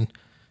morning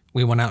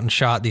we went out and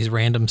shot these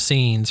random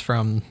scenes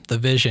from the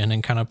vision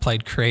and kind of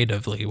played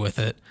creatively with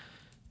it,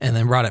 and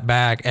then brought it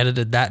back,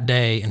 edited that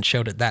day and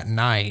showed it that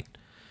night.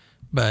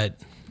 But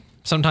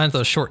sometimes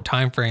those short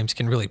time frames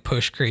can really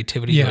push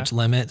creativity to its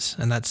limits.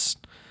 And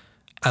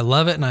I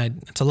love it.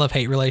 And it's a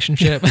love-hate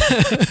relationship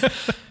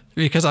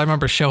because I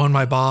remember showing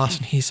my boss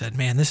and he said,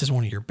 man, this is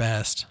one of your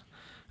best.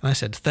 And I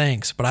said,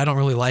 thanks, but I don't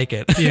really like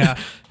it. Yeah.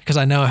 Because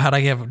I know had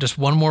I give just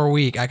one more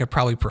week, I could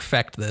probably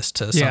perfect this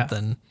to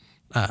something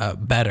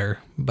better.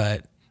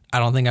 But I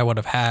don't think I would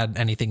have had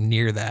anything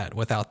near that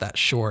without that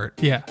short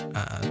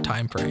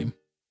time frame.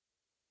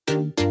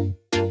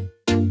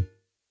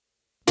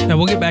 Now,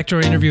 we'll get back to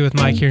our interview with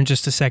Mike here in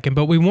just a second,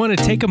 but we want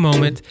to take a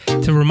moment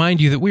to remind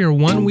you that we are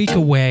 1 week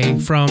away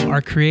from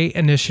our Create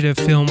Initiative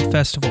Film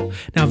Festival.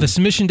 Now, the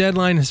submission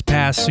deadline has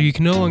passed, so you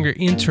can no longer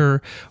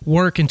enter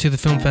work into the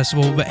film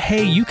festival, but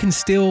hey, you can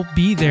still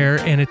be there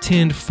and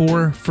attend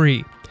for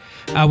free.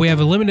 We have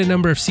a limited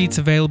number of seats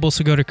available,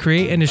 so go to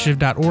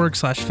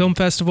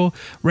createinitiative.org/filmfestival.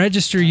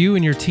 Register you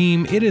and your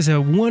team. It is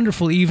a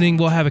wonderful evening.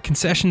 We'll have a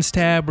concessions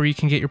tab where you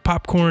can get your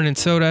popcorn and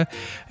soda,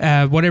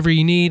 whatever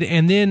you need.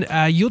 And then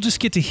you'll just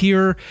get to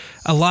hear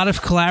a lot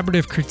of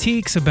collaborative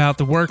critiques about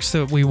the works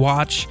that we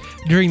watch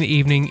during the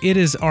evening. It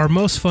is our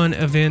most fun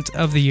event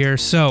of the year.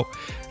 So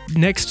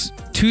next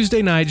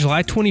Tuesday night,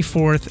 July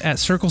 24th at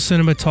Circle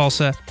Cinema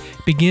Tulsa,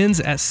 begins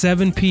at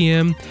 7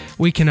 p.m.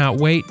 We cannot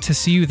wait to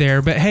see you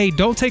there. But hey,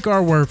 don't take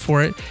our word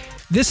for it.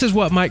 This is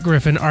what Mike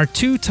Griffin, our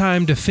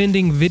two-time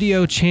defending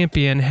video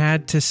champion,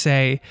 had to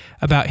say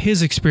about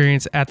his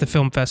experience at the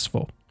film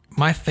festival.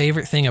 My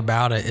favorite thing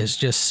about it is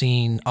just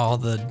seeing all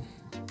the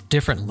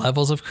different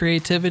levels of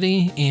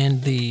creativity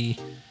and the,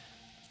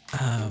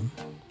 I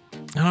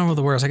don't know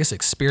the words, I guess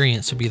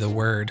experience would be the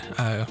word,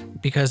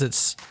 because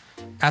it's,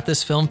 at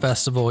this film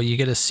festival, you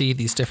get to see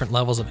these different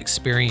levels of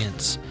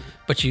experience,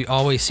 but you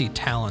always see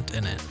talent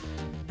in it.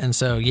 And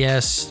so,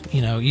 yes,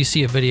 you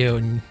see a video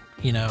and,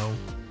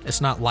 it's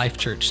not Life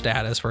Church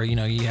status where,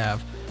 you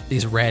have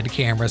these red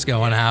cameras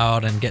going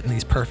out and getting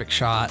these perfect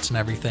shots and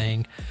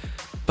everything.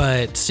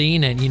 But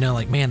seeing it,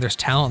 like, man, there's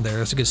talent there.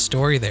 There's a good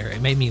story there.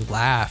 It made me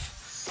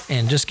laugh.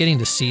 And just getting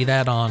to see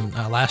that on,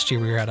 last year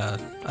we were at a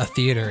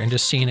theater, and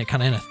just seeing it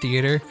kind of in a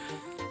theater,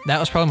 that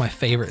was probably my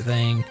favorite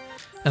thing.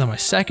 And then my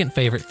second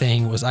favorite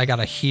thing was I got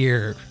to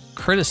hear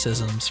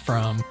criticisms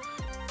from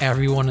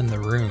everyone in the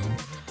room.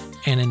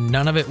 And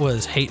none of it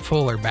was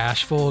hateful or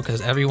bashful,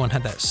 because everyone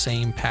had that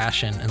same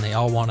passion and they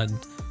all wanted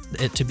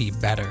it to be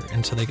better.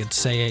 And so they could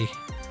say,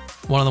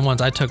 one of the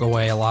ones I took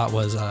away a lot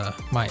was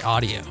my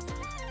audio.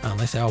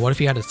 They say, what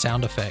if you had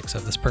sound effects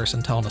of this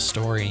person telling a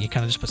story and you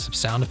kind of just put some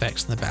sound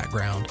effects in the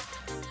background?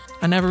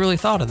 I never really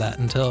thought of that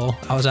until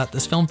I was at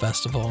this film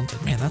festival and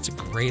said, man, that's a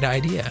great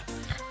idea.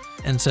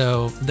 And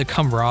so the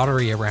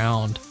camaraderie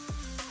around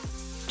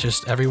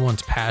just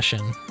everyone's passion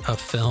of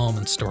film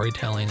and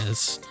storytelling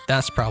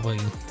that's probably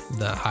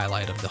the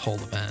highlight of the whole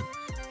event.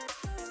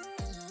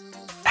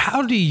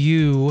 How do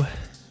you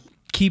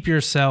keep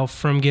yourself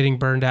from getting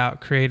burned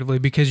out creatively?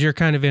 Because you're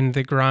kind of in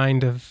the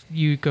grind of,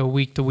 you go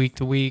week to week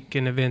to week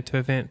and event to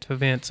event to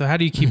event. So how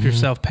do you keep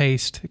yourself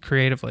paced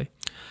creatively?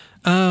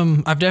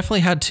 I've definitely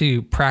had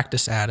to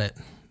practice at it.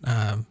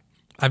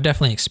 I've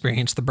definitely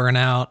experienced the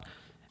burnout,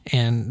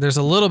 and there's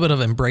a little bit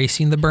of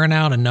embracing the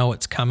burnout and know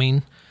it's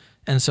coming.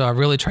 And so I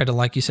really try to,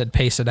 like you said,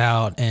 pace it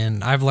out.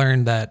 And I've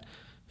learned that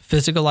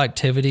physical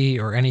activity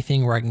or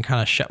anything where I can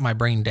kind of shut my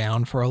brain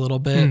down for a little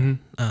bit.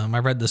 I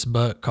read this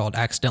book called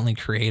Accidentally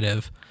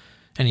Creative.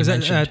 And he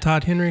mentioned, that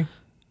Todd Henry?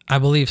 I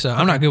believe so.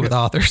 I'm not good with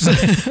authors.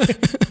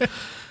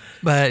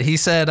 But he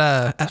said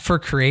for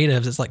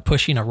creatives, it's like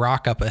pushing a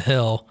rock up a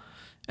hill.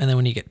 And then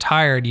when you get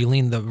tired, you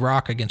lean the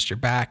rock against your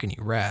back and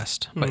you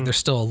rest. But there's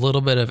still a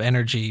little bit of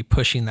energy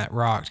pushing that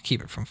rock to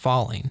keep it from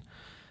falling.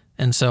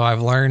 And so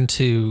I've learned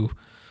to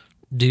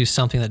do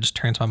something that just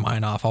turns my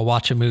mind off. I'll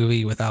watch a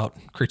movie without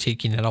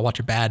critiquing it. I'll watch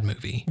a bad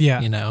movie. Yeah.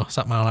 You know,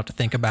 something I don't have to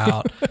think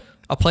about.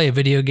 I'll play a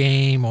video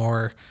game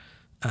or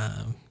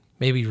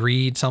maybe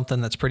read something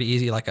that's pretty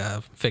easy, like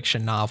a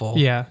fiction novel.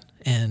 Yeah.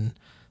 And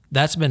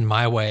that's been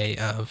my way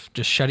of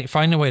just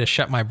finding a way to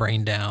shut my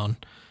brain down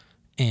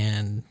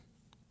and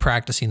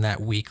practicing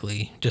that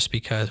weekly, just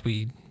because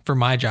for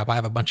my job, I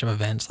have a bunch of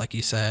events, like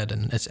you said,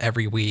 and it's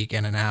every week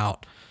in and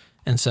out.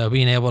 And so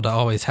being able to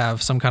always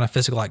have some kind of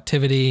physical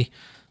activity,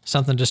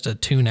 something just to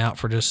tune out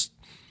for just,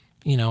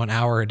 an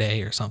hour a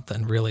day or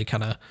something, really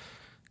kind of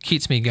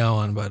keeps me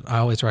going. But I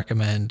always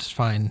recommend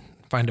find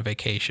a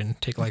vacation,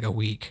 take like a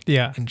week,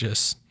 and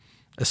just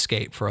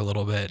escape for a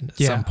little bit at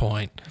some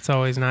point. It's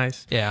always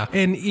nice. Yeah.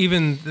 And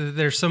even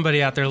there's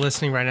somebody out there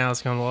listening right now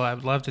that's going, well, I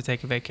would love to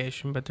take a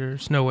vacation, but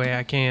there's no way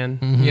I can,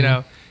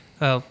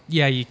 Well,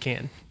 yeah, you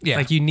can. Yeah.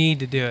 Like, you need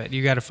to do it.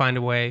 You got to find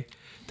a way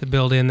to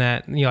build in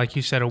that, like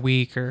you said, a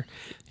week or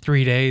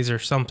 3 days or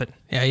something.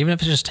 Yeah, even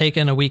if it's just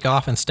taking a week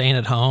off and staying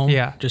at home.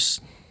 Yeah.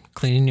 Just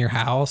cleaning your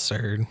house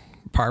or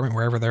apartment,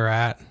 wherever they're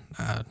at.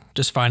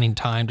 Just finding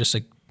time just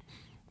to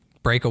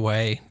break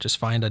away, just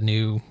find a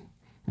new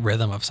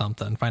rhythm of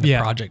something, find a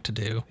project to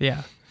do.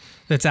 Yeah.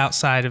 That's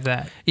outside of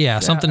that. Yeah,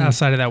 something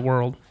outside of that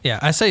world. Yeah,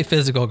 I say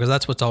physical because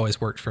that's what's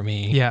always worked for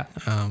me. Yeah.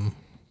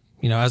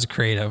 As a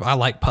creative, I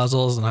like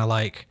puzzles and I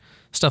like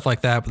stuff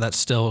like that, but that's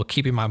still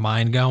keeping my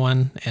mind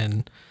going.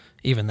 And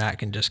even that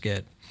can just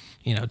get,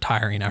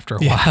 tiring after a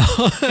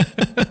while.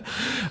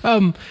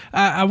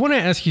 I want to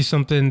ask you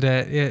something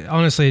that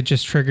honestly it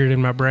just triggered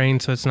in my brain,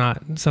 so it's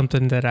not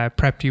something that I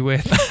prepped you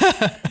with.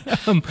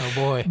 Oh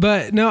boy!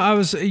 But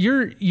no,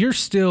 you're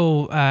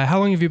still. How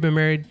long have you been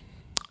married?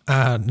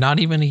 Not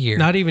even a year.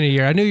 Not even a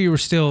year. I knew you were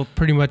still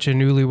pretty much a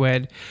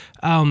newlywed.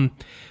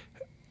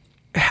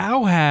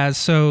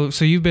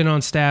 So you've been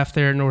on staff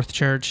there at North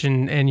Church,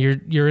 and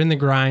you're in the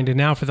grind, and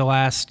now for the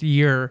last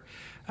year,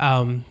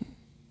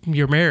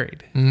 you're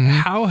married. Mm-hmm.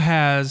 How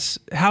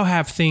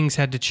have things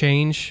had to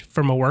change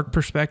from a work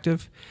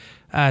perspective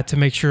to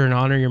make sure and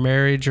honor your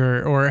marriage,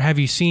 or have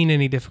you seen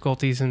any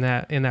difficulties in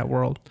that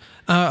world?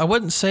 I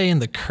wouldn't say in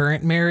the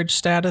current marriage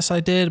status I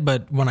did,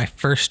 but when I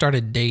first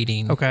started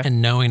dating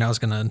and knowing I was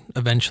going to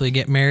eventually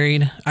get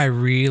married, I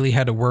really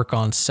had to work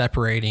on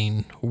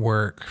separating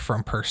work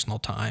from personal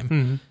time.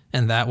 Mm-hmm.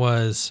 And that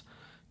was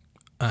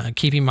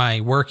keeping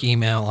my work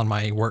email on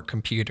my work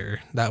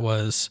computer. That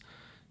was,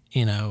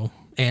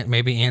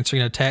 maybe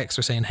answering a text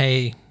or saying,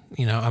 hey,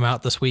 I'm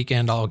out this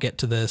weekend. I'll get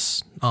to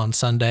this on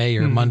Sunday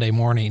or Monday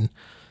morning.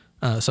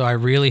 So I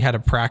really had to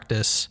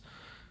practice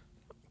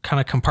kind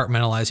of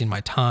compartmentalizing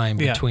my time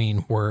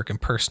between work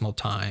and personal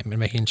time and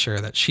making sure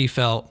that she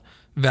felt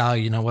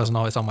valued. I wasn't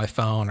always on my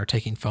phone or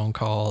taking phone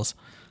calls,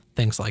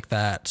 things like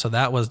that. So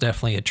that was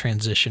definitely a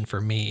transition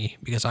for me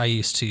because I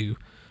used to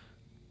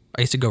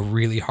go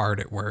really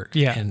hard at work.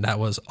 Yeah. And that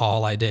was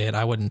all I did.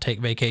 I wouldn't take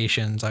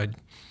vacations. I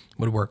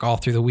would work all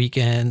through the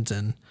weekends.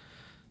 And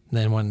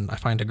then when I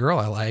find a girl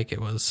I like,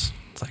 it's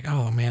like,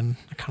 oh man,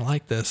 I kind of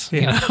like this.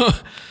 Yeah.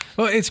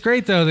 Well, it's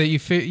great though that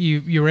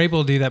you were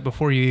able to do that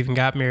before you even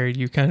got married.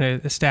 You kind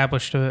of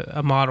established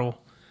a model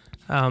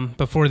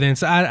before then.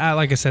 So I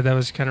like I said, that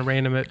was kind of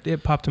random.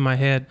 It popped in my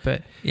head,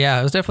 but yeah,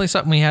 it was definitely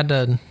something we had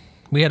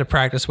to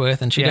practice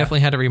with, and she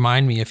definitely had to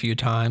remind me a few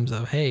times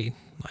of, hey,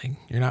 like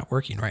you're not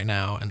working right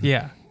now, and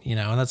and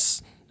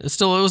it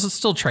was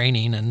still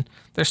training, and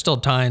there's still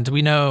times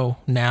we know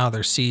now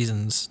there's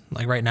seasons.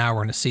 Like right now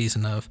we're in a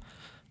season of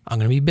I'm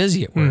going to be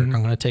busy at work. Mm-hmm.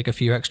 I'm going to take a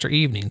few extra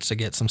evenings to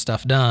get some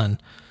stuff done.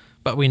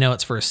 But we know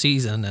it's for a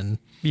season, and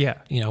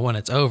when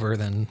it's over,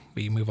 then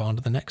we move on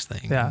to the next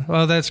thing. Yeah,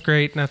 well, that's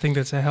great, and I think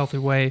that's a healthy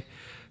way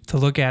to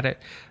look at it.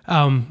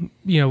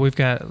 We've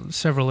got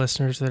several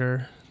listeners that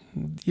are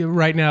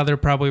right now. They're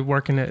probably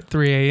working at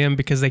 3 a.m.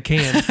 because they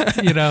can.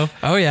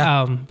 Oh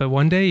yeah. But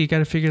one day you got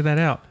to figure that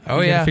out.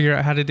 You gotta figure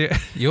out how to do it.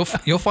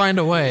 You'll find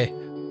a way.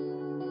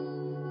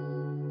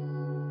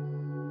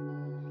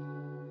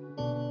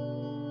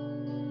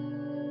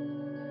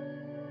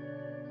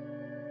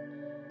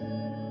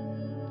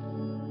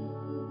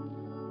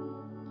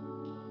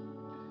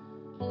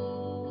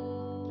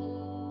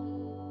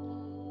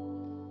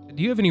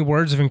 Do you have any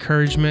words of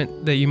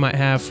encouragement that you might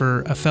have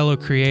for a fellow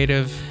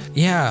creative?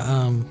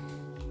 Yeah,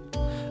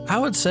 I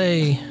would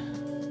say,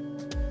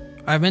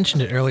 I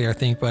mentioned it earlier, I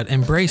think, but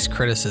embrace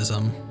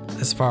criticism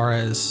as far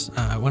as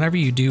whenever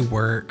you do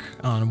work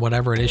on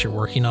whatever it is you're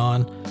working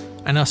on,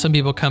 I know some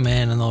people come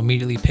in and they'll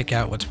immediately pick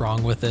out what's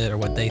wrong with it or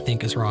what they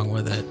think is wrong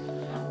with it.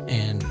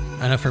 And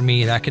I know for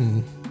me that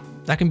can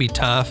be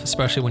tough,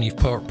 especially when you've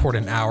poured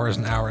in hours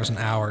and hours and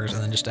hours,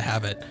 and then just to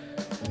have it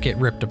get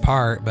ripped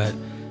apart. But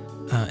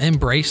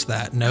embrace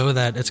that. Know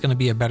that it's going to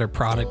be a better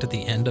product at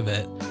the end of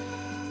it.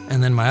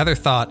 And then my other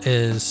thought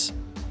is,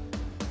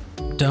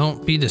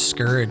 don't be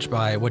discouraged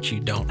by what you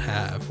don't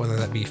have, whether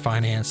that be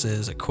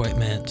finances,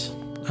 equipment,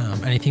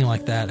 anything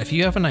like that. If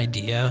you have an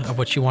idea of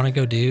what you want to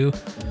go do,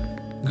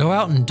 go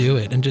out and do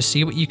it and just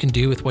see what you can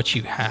do with what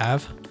you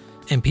have.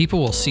 And people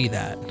will see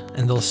that,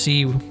 and they'll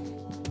see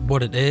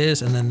what it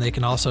is, and then they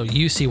can also,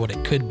 you see what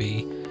it could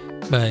be.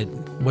 But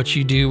what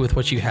you do with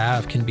what you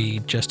have can be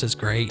just as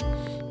great.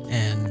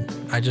 And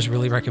I just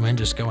really recommend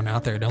just going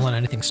out there. Don't let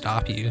anything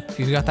stop you. If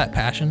you've got that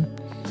passion,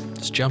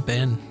 just jump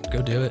in,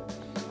 go do it.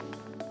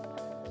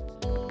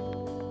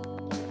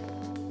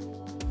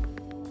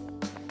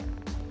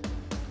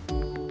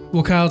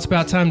 Well, Kyle, it's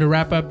about time to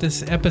wrap up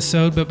this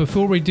episode, but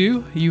before we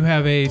do, you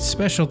have a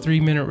special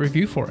 3-minute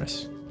review for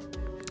us.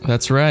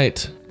 That's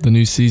right. The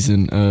new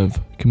season of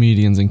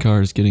Comedians in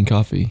Cars Getting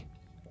Coffee.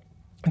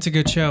 It's a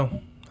good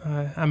show.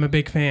 I'm a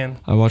big fan.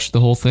 I watched the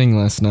whole thing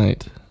last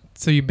night.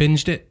 So you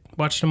binged it?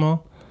 Watched them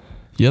all?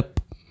 Yep.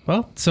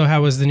 Well, so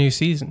how was the new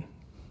season?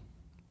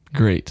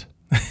 Great.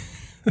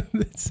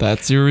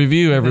 That's your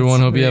review, everyone.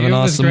 Hope you have an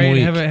awesome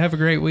week. Have a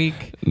great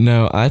week.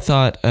 No, I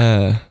thought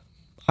I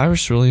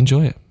just really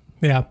enjoy it.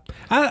 Yeah.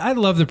 I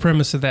love the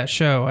premise of that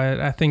show.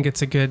 I think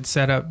it's a good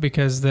setup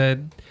because the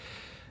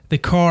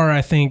car,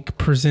 I think,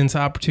 presents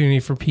opportunity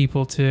for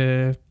people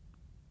to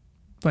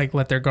like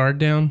let their guard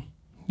down,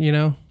 you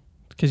know,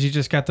 because you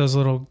just got those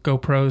little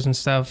GoPros and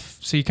stuff.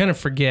 So you kind of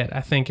forget,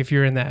 I think, if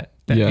you're in that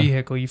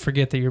vehicle, you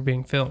forget that you're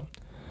being filmed.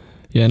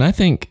 Yeah. And I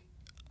think,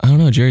 I don't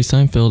know, Jerry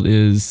Seinfeld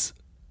is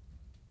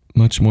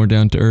much more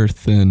down to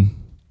earth than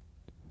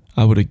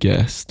I would have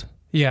guessed.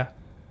 Yeah.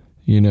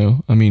 You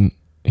know, I mean,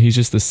 he's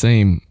just the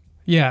same.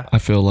 Yeah. I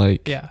feel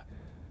like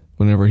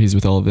whenever he's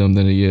with all of them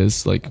than he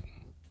is like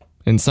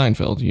in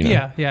Seinfeld, you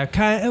know? Yeah.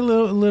 Kind of a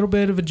little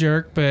bit of a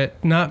jerk,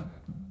 but not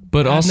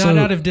also not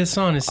out of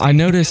dishonesty. I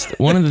noticed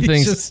one of the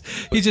things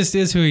he just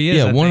is who he is.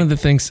 Yeah, one of the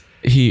things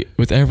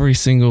with every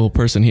single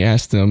person he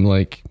asked them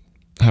like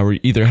how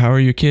are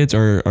your kids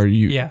or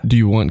do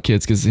you want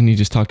kids? Because then he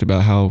just talked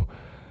about how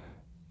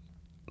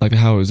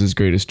it was his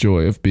greatest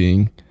joy of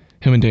being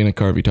him and Dana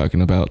Carvey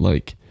talking about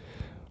like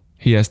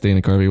he asked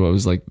Dana Carvey what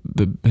was like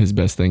his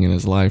best thing in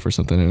his life or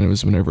something, and it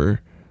was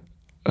whenever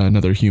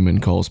another human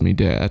calls me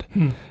dad.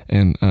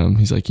 And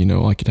he's like, you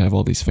know, I could have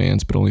all these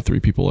fans, but only 3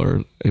 people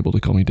are able to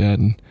call me dad.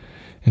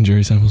 And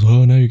Jerry Seinfeld's,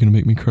 oh, now you're gonna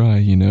make me cry,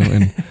 you know.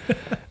 And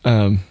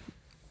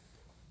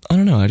I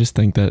don't know. I just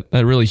think that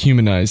really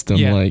humanized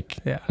him.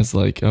 As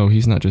like, oh,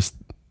 he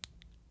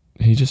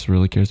just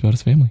really cares about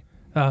his family.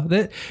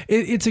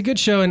 It's a good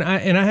show, and I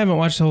haven't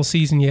watched the whole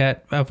season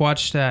yet. I've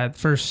watched the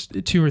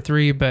first 2 or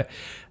 3, but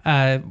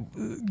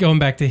going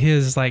back to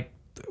his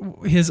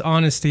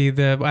honesty,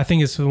 I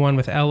think it's the one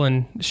with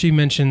Ellen. She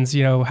mentions,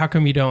 you know, how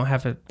come you don't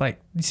have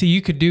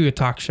you could do a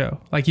talk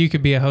show, like you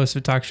could be a host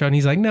of a talk show, and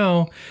he's like,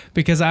 no,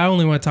 because I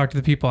only want to talk to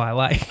the people I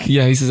like.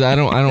 Yeah, he says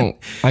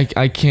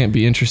I can't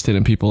be interested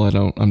in people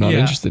I'm not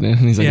interested in,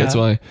 and he's like, that's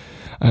why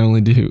I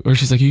only do. Or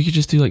she's like, you could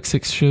just do like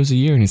 6 shows a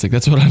year, and he's like,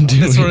 that's what I'm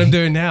doing. That's what I'm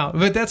doing now.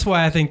 But that's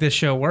why I think this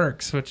show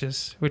works, which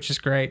is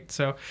great.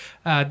 So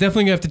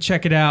definitely gonna have to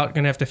check it out.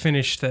 Gonna have to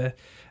finish the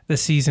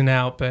season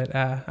out, but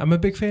I'm a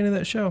big fan of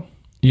that show.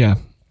 Yeah,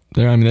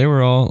 they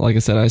were all, like I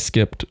said, I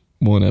skipped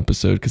one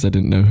episode because I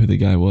didn't know who the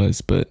guy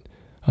was, but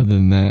other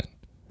than that,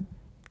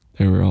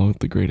 they were all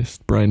the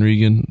greatest. Brian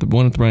Regan, the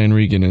one with Brian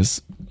Regan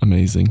is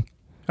amazing.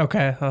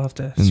 Okay, I'll have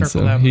to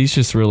circle that one. He's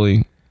just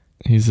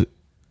he's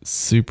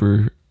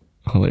super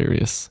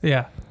hilarious.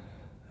 Yeah.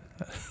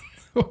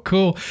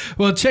 Cool.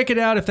 Well, check it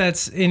out if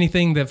that's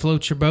anything that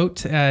floats your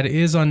boat. It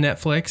is on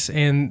Netflix,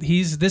 and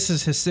this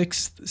is his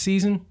 6th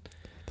season.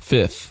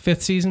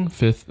 Fifth season.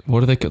 What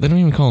do they call? They don't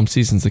even call them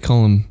seasons. They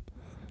call them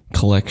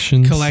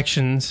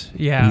collections.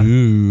 Yeah.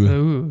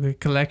 Ooh, the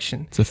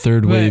collection. It's a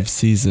third wave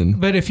season.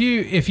 But if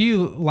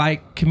you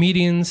like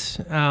comedians,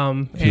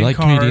 if you like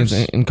comedians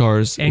and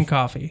cars and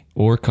coffee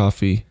or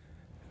coffee,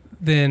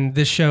 then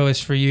this show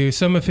is for you.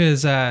 Some of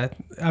his,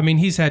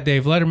 he's had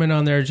Dave Letterman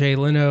on there, Jay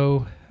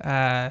Leno.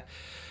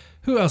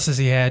 Who else has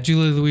he had?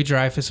 Julia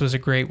Louis-Dreyfus was a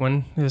great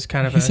one. It was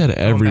kind of he's had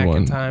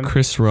everyone.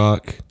 Chris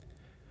Rock.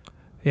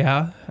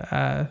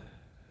 Yeah.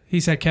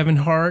 He's had Kevin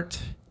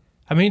Hart.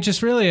 I mean,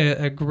 just really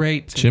a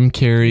great... Jim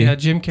Carrey. Yeah,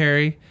 Jim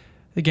Carrey.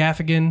 The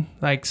Gaffigan.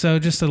 So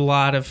just a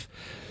lot of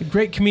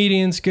great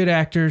comedians, good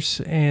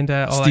actors, and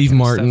all Steve that kind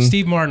Martin. of stuff.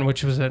 Steve Martin,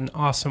 which was an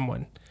awesome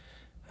one.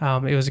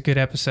 It was a good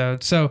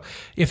episode. So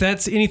if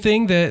that's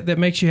anything that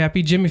makes you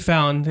happy, Jimmy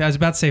Fallon, I was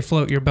about to say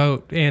float your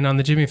boat, and on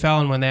the Jimmy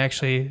Fallon one, they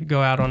actually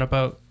go out on a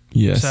boat.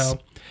 Yes. So,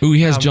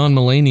 he has John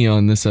Mulaney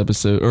on this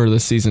episode, or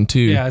this season 2.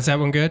 Yeah, is that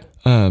one good?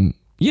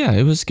 Yeah,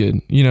 it was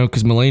good. You know,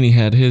 because Mulaney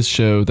had his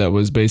show that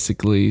was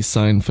basically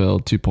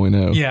Seinfeld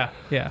 2.0.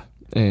 Yeah.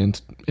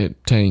 And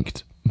it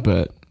tanked,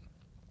 but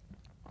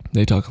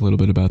they talk a little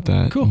bit about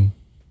that. Cool.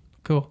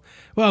 Cool.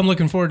 Well, I'm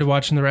looking forward to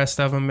watching the rest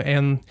of them.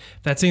 And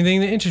if that's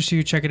anything that interests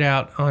you, check it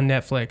out on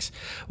Netflix.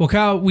 Well,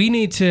 Kyle, we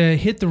need to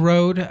hit the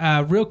road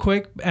real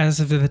quick. As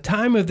of the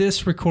time of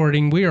this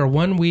recording, we are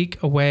 1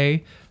 week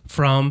away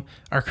from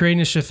our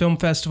Creative Film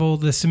Festival.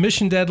 The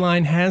submission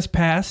deadline has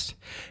passed.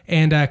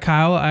 And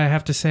Kyle, I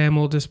have to say I'm a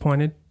little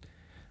disappointed.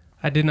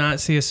 I did not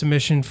see a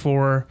submission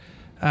for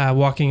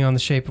Walking on the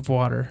Shape of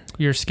Water,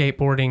 your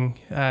skateboarding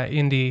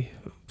indie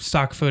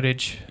stock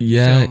footage.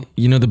 Yeah,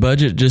 film. the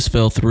budget just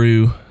fell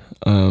through.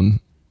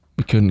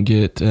 We couldn't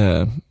get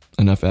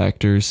enough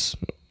actors.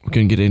 We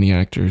couldn't get any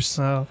actors.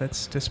 Oh,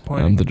 that's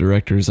disappointing. The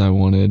directors I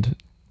wanted,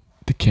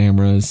 the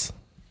cameras,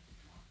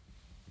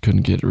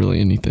 couldn't get really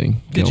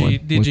anything going Did you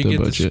with the get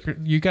budget.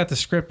 you got the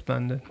script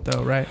done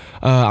though, right?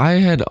 I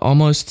had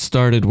almost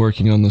started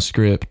working on the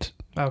script,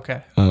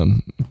 Okay.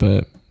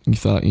 but you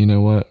thought, you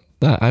know what?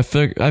 I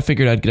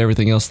figured I'd get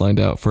everything else lined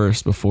out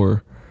first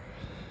before,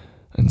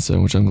 and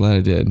so which I'm glad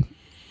I did.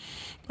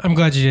 I'm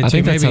glad you did. I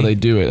think too. that's how they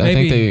do it. I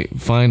think they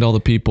find all the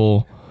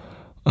people,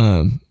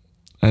 and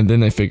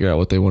then they figure out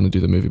what they want to do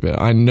the movie about.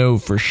 I know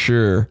for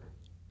sure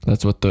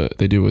that's what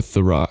they do with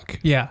The Rock.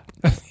 Yeah.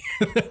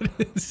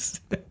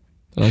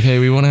 Like, hey,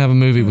 we want to have a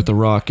movie with The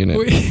Rock in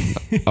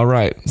it. All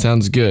right,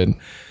 sounds good.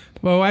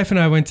 My wife and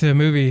I went to a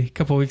movie a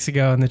couple weeks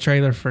ago, and the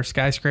trailer for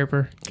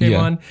Skyscraper came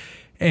on,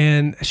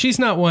 and she's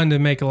not one to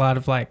make a lot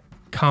of like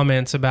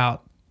comments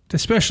about,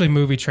 especially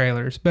movie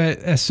trailers. But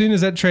as soon as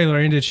that trailer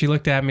ended, she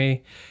looked at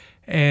me,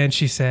 and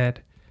she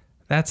said,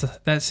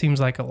 "That seems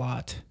like a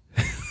lot."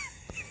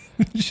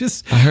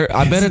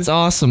 I bet it's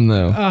awesome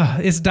though.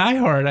 It's Die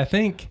Hard, I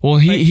think. Well,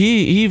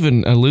 he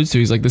even alludes to,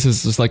 he's like, this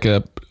is just like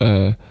a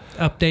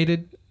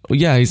updated. Well,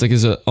 yeah, he's like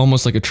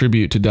almost like a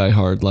tribute to Die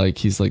Hard. Like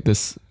he's like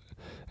this.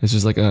 It's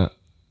just like an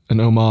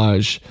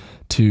homage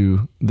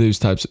to those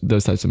types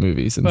of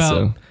movies. And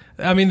so,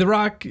 I mean, The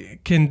Rock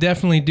can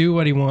definitely do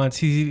what he wants.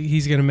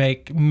 He's going to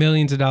make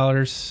millions of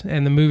dollars,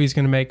 and the movie's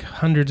going to make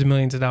hundreds of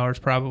millions of dollars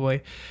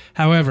probably.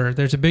 However,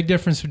 there's a big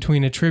difference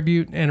between a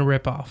tribute and a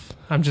ripoff.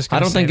 I'm just. I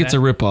don't think it's a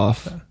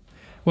ripoff.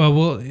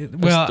 Well,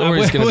 I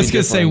was going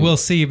to say we'll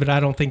see, but I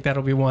don't think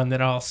that'll be one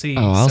that I'll see.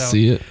 Oh, I'll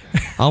see it.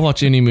 I'll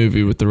watch any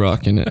movie with The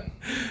Rock in it.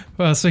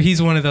 Well, so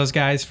he's one of those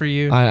guys for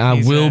you.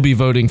 I will be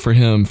voting for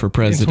him for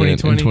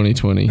president in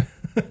 2020,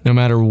 no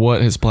matter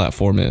what his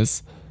platform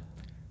is.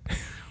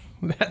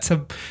 That's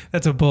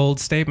a bold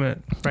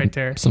statement right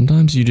there.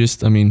 Sometimes you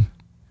just,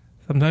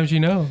 sometimes you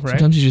know, right?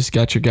 Sometimes you just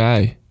got your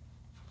guy.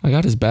 I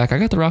got his back. I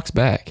got The Rock's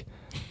back.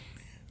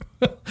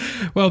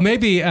 Well,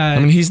 maybe.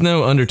 He's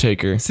no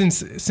Undertaker.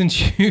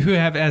 Since you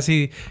have,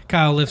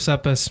 Kyle lifts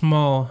up a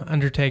small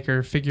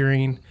Undertaker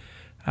figurine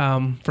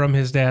from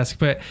his desk,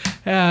 but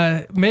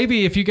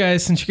maybe if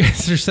since you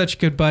guys are such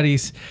good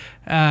buddies,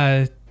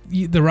 The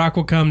Rock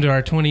will come to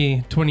our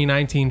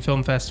 2019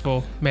 film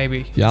festival.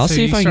 Maybe. Yeah, I'll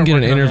see if I can get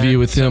an interview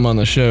with him on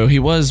the show. He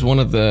was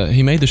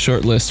he made the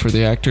short list for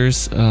the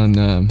actors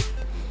on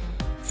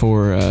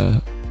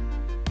for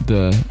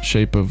The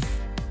Shape of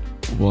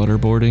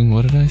Waterboarding.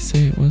 What did I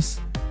say it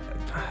was?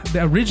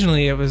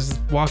 Originally, it was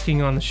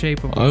Walking on the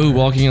Shape of Water. Oh,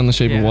 Walking on the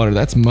Shape of Water.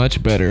 That's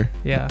much better.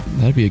 Yeah.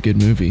 That'd be a good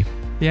movie.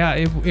 Yeah,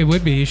 it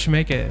would be. You should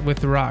make it with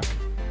The Rock.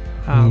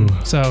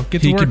 So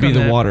get to he work could be on the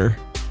that. Water.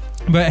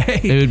 But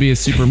hey, it would be a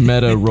super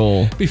meta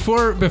role.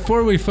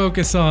 Before we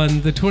focus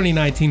on the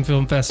 2019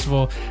 Film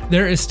Festival,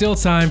 there is still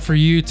time for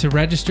you to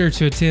register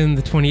to attend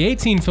the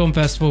 2018 Film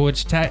Festival,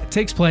 which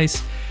takes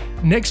place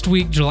next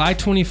week, July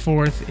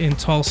 24th in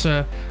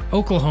Tulsa,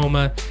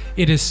 Oklahoma.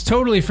 It is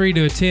totally free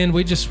to attend.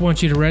 We just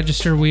want you to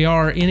register. We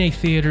are in a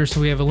theater,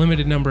 so we have a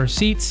limited number of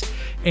seats.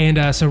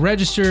 And so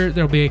register.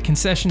 There'll be a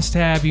concessions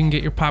tab. You can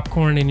get your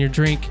popcorn and your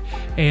drink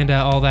and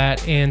all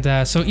that.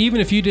 And so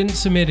even if you didn't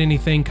submit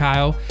anything,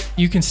 Kyle,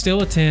 you can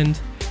still attend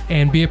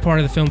and be a part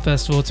of the film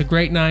festival. It's a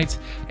great night.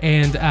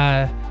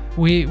 And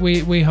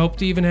we hope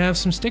to even have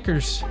some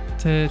stickers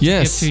to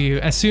give to you.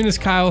 As soon as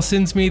Kyle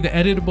sends me the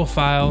editable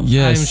file,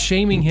 I am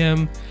shaming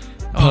him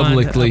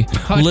publicly.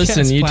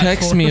 Listen, you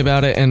text me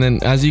about it, and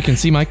then as you can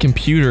see, my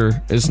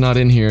computer is not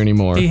in here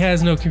anymore. He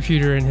has no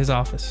computer in his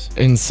office.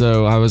 And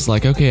so I was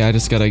like, okay, I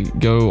just got to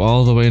go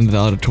all the way into the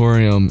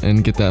auditorium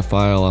and get that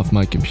file off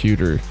my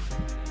computer.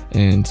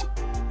 And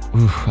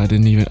I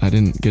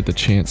didn't get the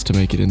chance to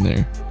make it in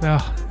there.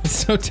 Oh, it's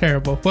so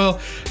terrible. Well,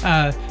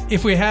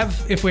 if we have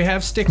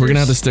stickers, we're gonna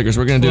have the stickers.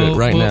 We're gonna do it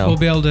right now. We'll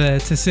be able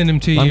to send them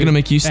to you. I'm gonna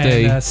make you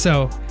stay.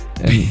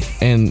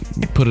 And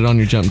put it on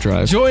your jump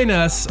drive. Join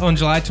us on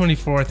July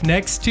 24th,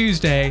 next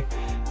Tuesday,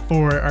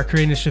 for our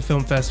Creative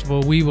Film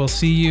Festival. We will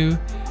see you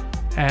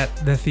at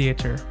the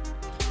theater.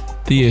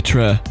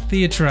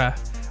 Theatre.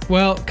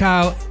 Well,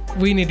 Kyle,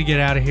 we need to get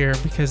out of here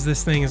because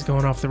this thing is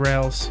going off the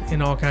rails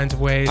in all kinds of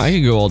ways. I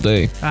could go all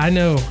day. I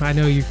know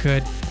you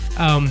could.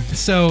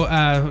 So,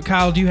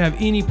 Kyle, do you have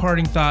any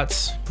parting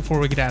thoughts before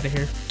we get out of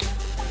here?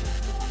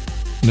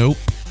 Nope.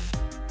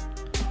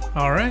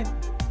 All right.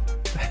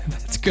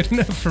 That's good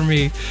enough for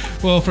me.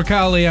 Well, for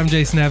Kyle Lee, I'm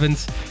Jason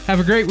Evans. Have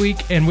a great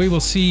week, and we will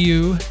see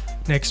you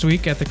next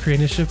week at the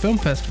Creative Film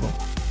Festival.